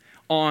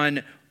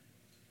on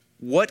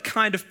what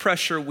kind of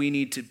pressure we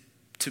need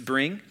to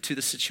bring to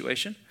the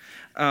situation.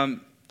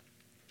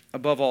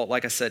 Above all,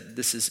 like I said,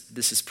 this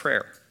is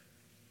prayer.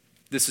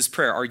 This is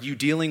prayer. Are you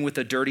dealing with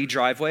a dirty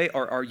driveway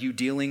or are you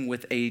dealing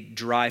with a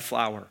dry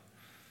flower?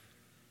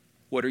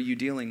 What are you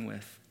dealing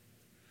with?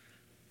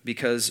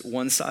 Because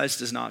one size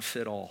does not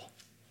fit all.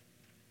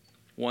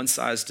 One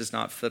size does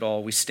not fit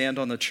all. We stand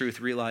on the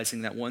truth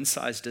realizing that one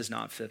size does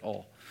not fit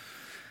all.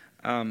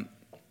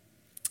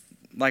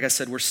 Like I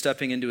said, we're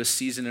stepping into a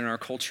season in our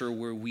culture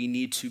where we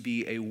need to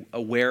be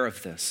aware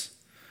of this.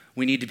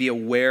 We need to be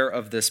aware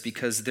of this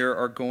because there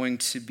are going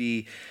to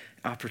be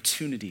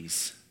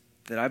opportunities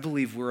that I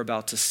believe we're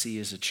about to see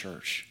as a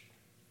church.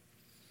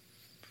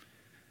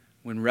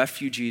 When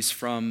refugees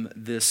from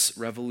this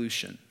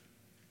revolution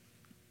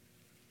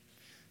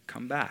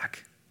come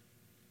back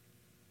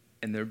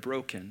and they're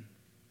broken,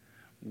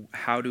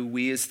 how do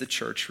we as the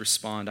church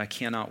respond? I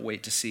cannot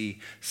wait to see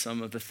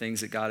some of the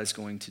things that God is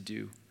going to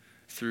do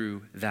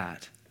through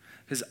that.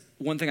 Because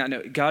one thing I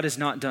know, God is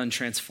not done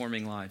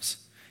transforming lives.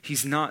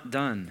 He's not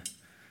done.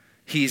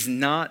 He's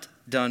not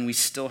done. We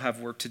still have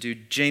work to do.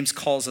 James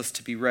calls us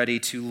to be ready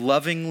to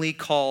lovingly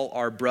call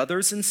our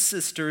brothers and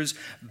sisters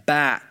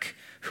back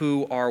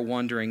who are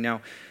wandering.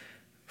 Now,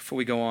 before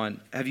we go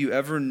on, have you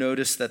ever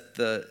noticed that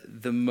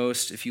the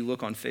most, if you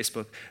look on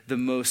Facebook, the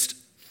most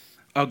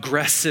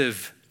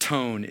aggressive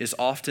tone is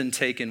often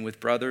taken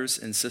with brothers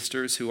and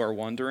sisters who are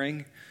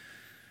wandering?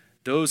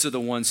 Those are the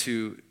ones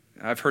who,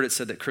 I've heard it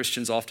said that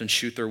Christians often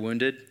shoot their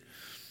wounded.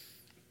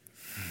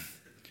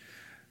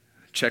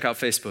 Check out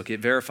Facebook, it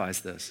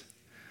verifies this.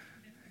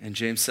 And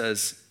James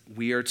says,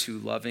 we are to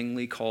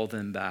lovingly call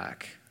them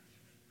back,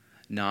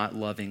 not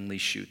lovingly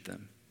shoot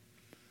them.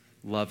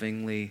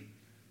 Lovingly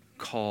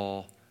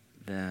call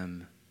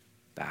them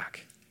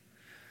back.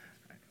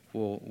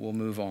 We'll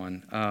move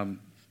on.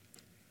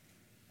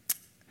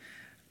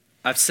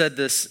 I've said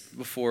this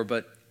before,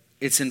 but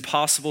it's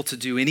impossible to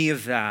do any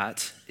of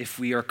that if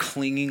we are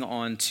clinging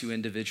on to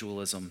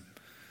individualism.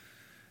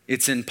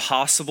 It's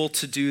impossible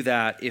to do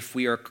that if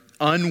we are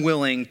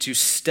unwilling to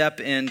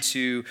step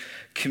into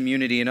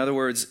community. In other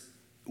words,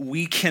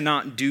 we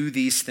cannot do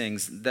these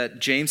things that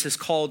James has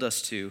called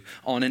us to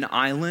on an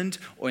island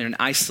or in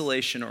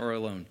isolation or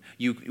alone.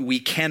 We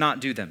cannot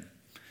do them.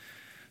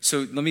 So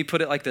let me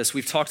put it like this.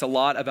 We've talked a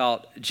lot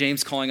about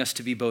James calling us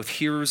to be both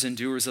hearers and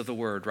doers of the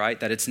word, right?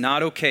 That it's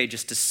not okay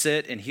just to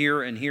sit and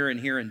hear and hear and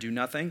hear and do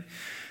nothing.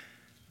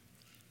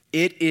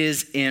 It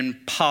is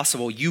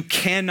impossible. You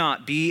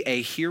cannot be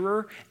a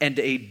hearer and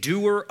a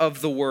doer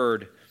of the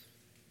word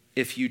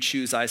if you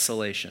choose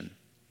isolation.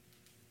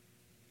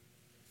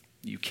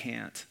 You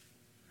can't.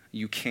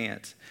 You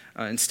can't.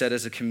 Instead,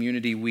 as a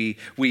community,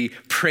 we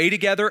pray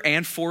together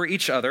and for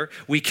each other.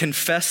 We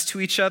confess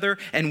to each other,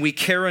 and we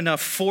care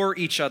enough for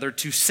each other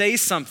to say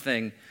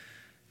something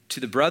to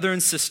the brother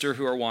and sister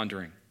who are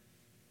wandering.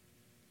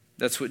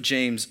 That's what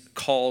James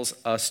calls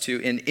us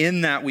to. And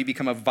in that, we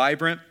become a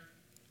vibrant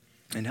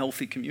and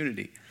healthy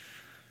community.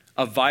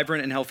 A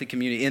vibrant and healthy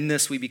community. In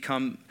this, we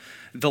become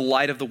the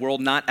light of the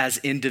world, not as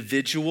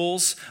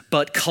individuals,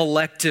 but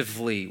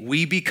collectively.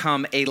 We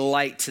become a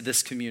light to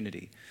this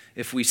community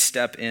if we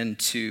step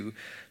into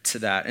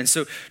that. And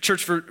so,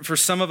 church, for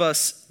some of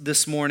us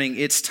this morning,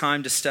 it's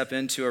time to step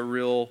into a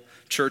real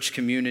church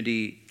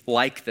community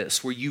like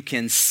this, where you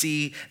can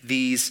see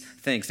these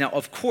things. Now,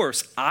 of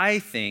course, I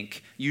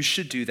think you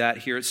should do that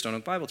here at Stone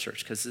Oak Bible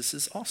Church, because this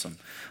is awesome.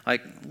 I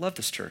love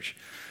this church.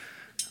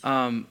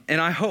 And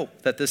I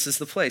hope that this is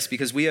the place,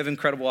 because we have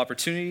incredible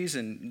opportunities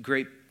and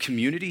great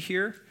community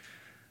here.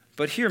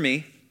 But hear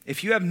me,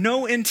 if you have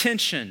no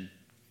intention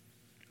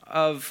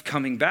of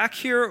coming back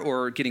here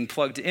or getting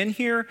plugged in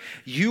here,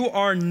 you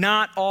are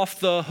not off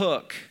the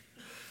hook.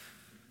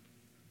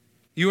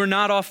 You are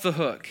not off the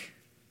hook.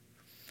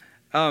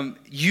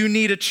 You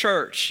need a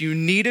church. You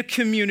need a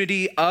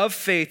community of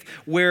faith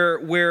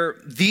where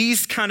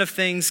these kind of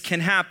things can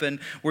happen,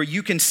 where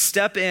you can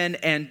step in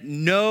and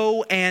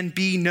know and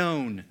be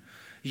known.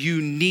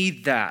 You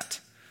need that.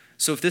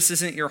 So if this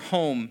isn't your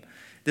home,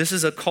 this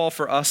is a call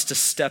for us to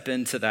step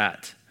into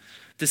that.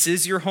 This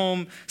is your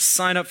home.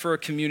 Sign up for a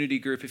community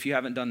group if you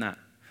haven't done that.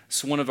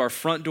 It's one of our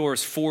front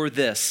doors for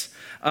this.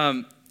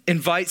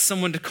 Invite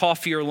someone to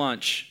coffee or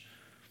lunch.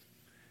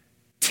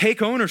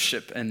 Take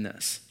ownership in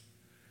this.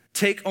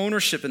 Take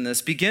ownership in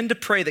this. Begin to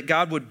pray that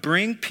God would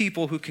bring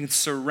people who can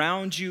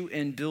surround you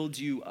and build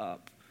you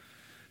up,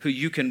 who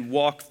you can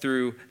walk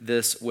through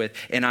this with.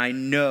 And I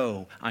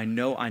know,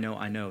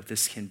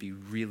 this can be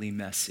really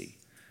messy.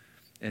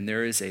 And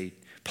there is a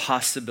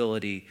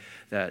possibility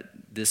that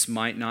this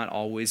might not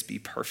always be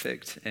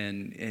perfect,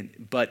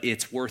 but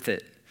it's worth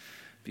it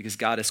because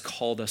God has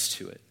called us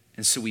to it.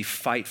 And so we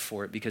fight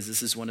for it because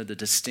this is one of the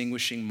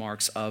distinguishing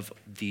marks of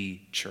the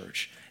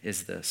church,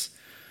 is this.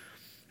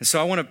 And so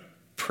I want to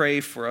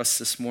pray for us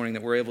this morning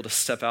that we're able to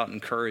step out in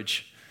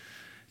courage,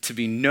 to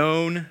be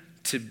known,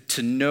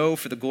 to know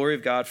for the glory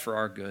of God for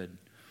our good.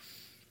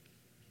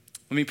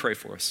 Let me pray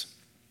for us.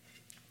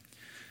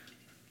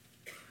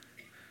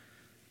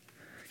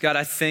 God,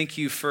 I thank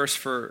you first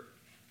for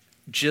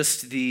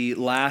just the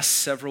last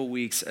several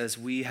weeks as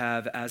we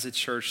have, as a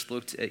church,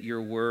 looked at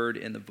your word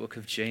in the book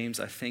of James.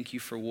 I thank you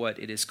for what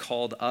it has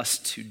called us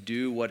to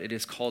do, what it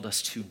has called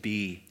us to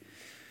be.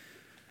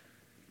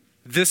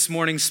 This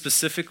morning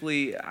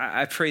specifically,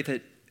 I pray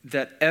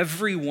that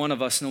every one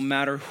of us, no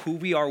matter who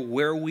we are,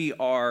 where we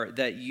are,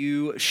 that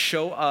you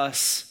show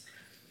us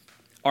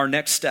our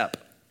next step.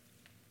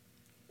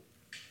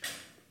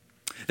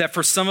 That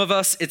for some of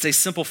us, it's a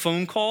simple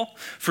phone call.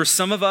 For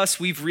some of us,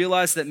 we've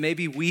realized that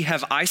maybe we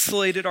have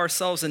isolated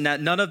ourselves and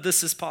that none of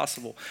this is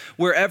possible.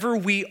 Wherever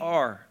we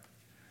are,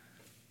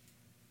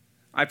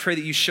 I pray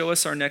that you show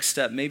us our next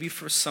step. Maybe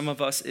for some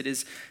of us, it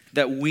is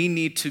that we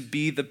need to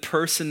be the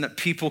person that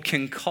people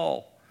can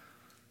call.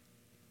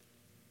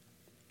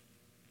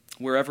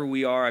 Wherever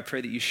we are, I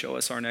pray that you show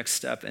us our next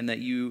step and that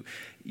you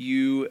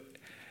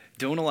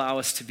don't allow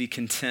us to be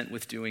content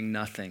with doing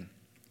nothing.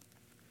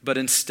 But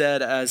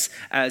instead,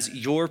 as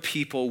your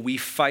people, we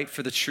fight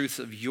for the truth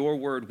of your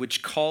word,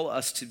 which call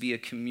us to be a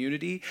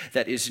community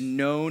that is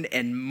known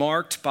and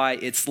marked by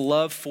its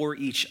love for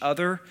each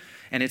other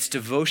and its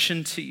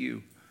devotion to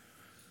you.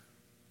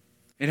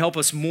 And help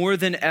us more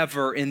than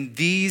ever in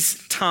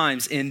these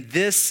times, in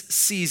this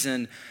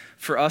season,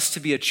 for us to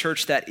be a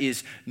church that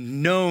is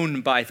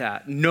known by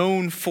that,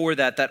 known for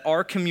that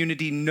our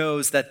community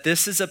knows that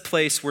this is a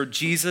place where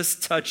Jesus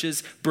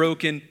touches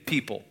broken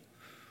people.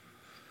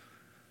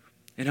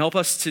 And help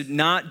us to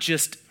not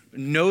just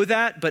know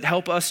that, but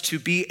help us to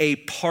be a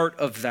part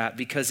of that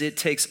because it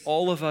takes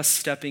all of us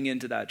stepping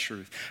into that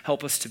truth.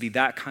 Help us to be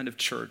that kind of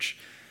church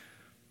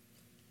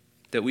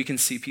that we can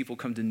see people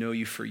come to know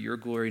you for your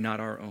glory, not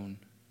our own.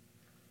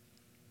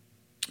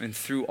 And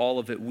through all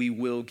of it, we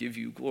will give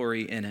you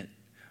glory in it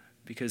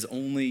because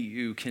only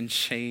you can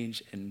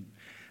change and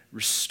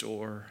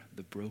restore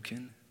the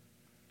broken.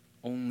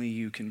 Only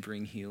you can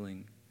bring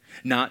healing,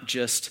 not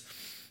just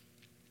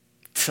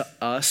to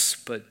us,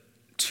 but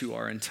to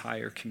our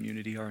entire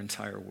community, our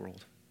entire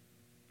world.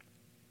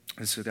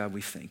 And so, God,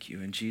 we thank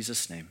you. In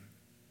Jesus' name,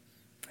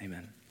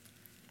 amen.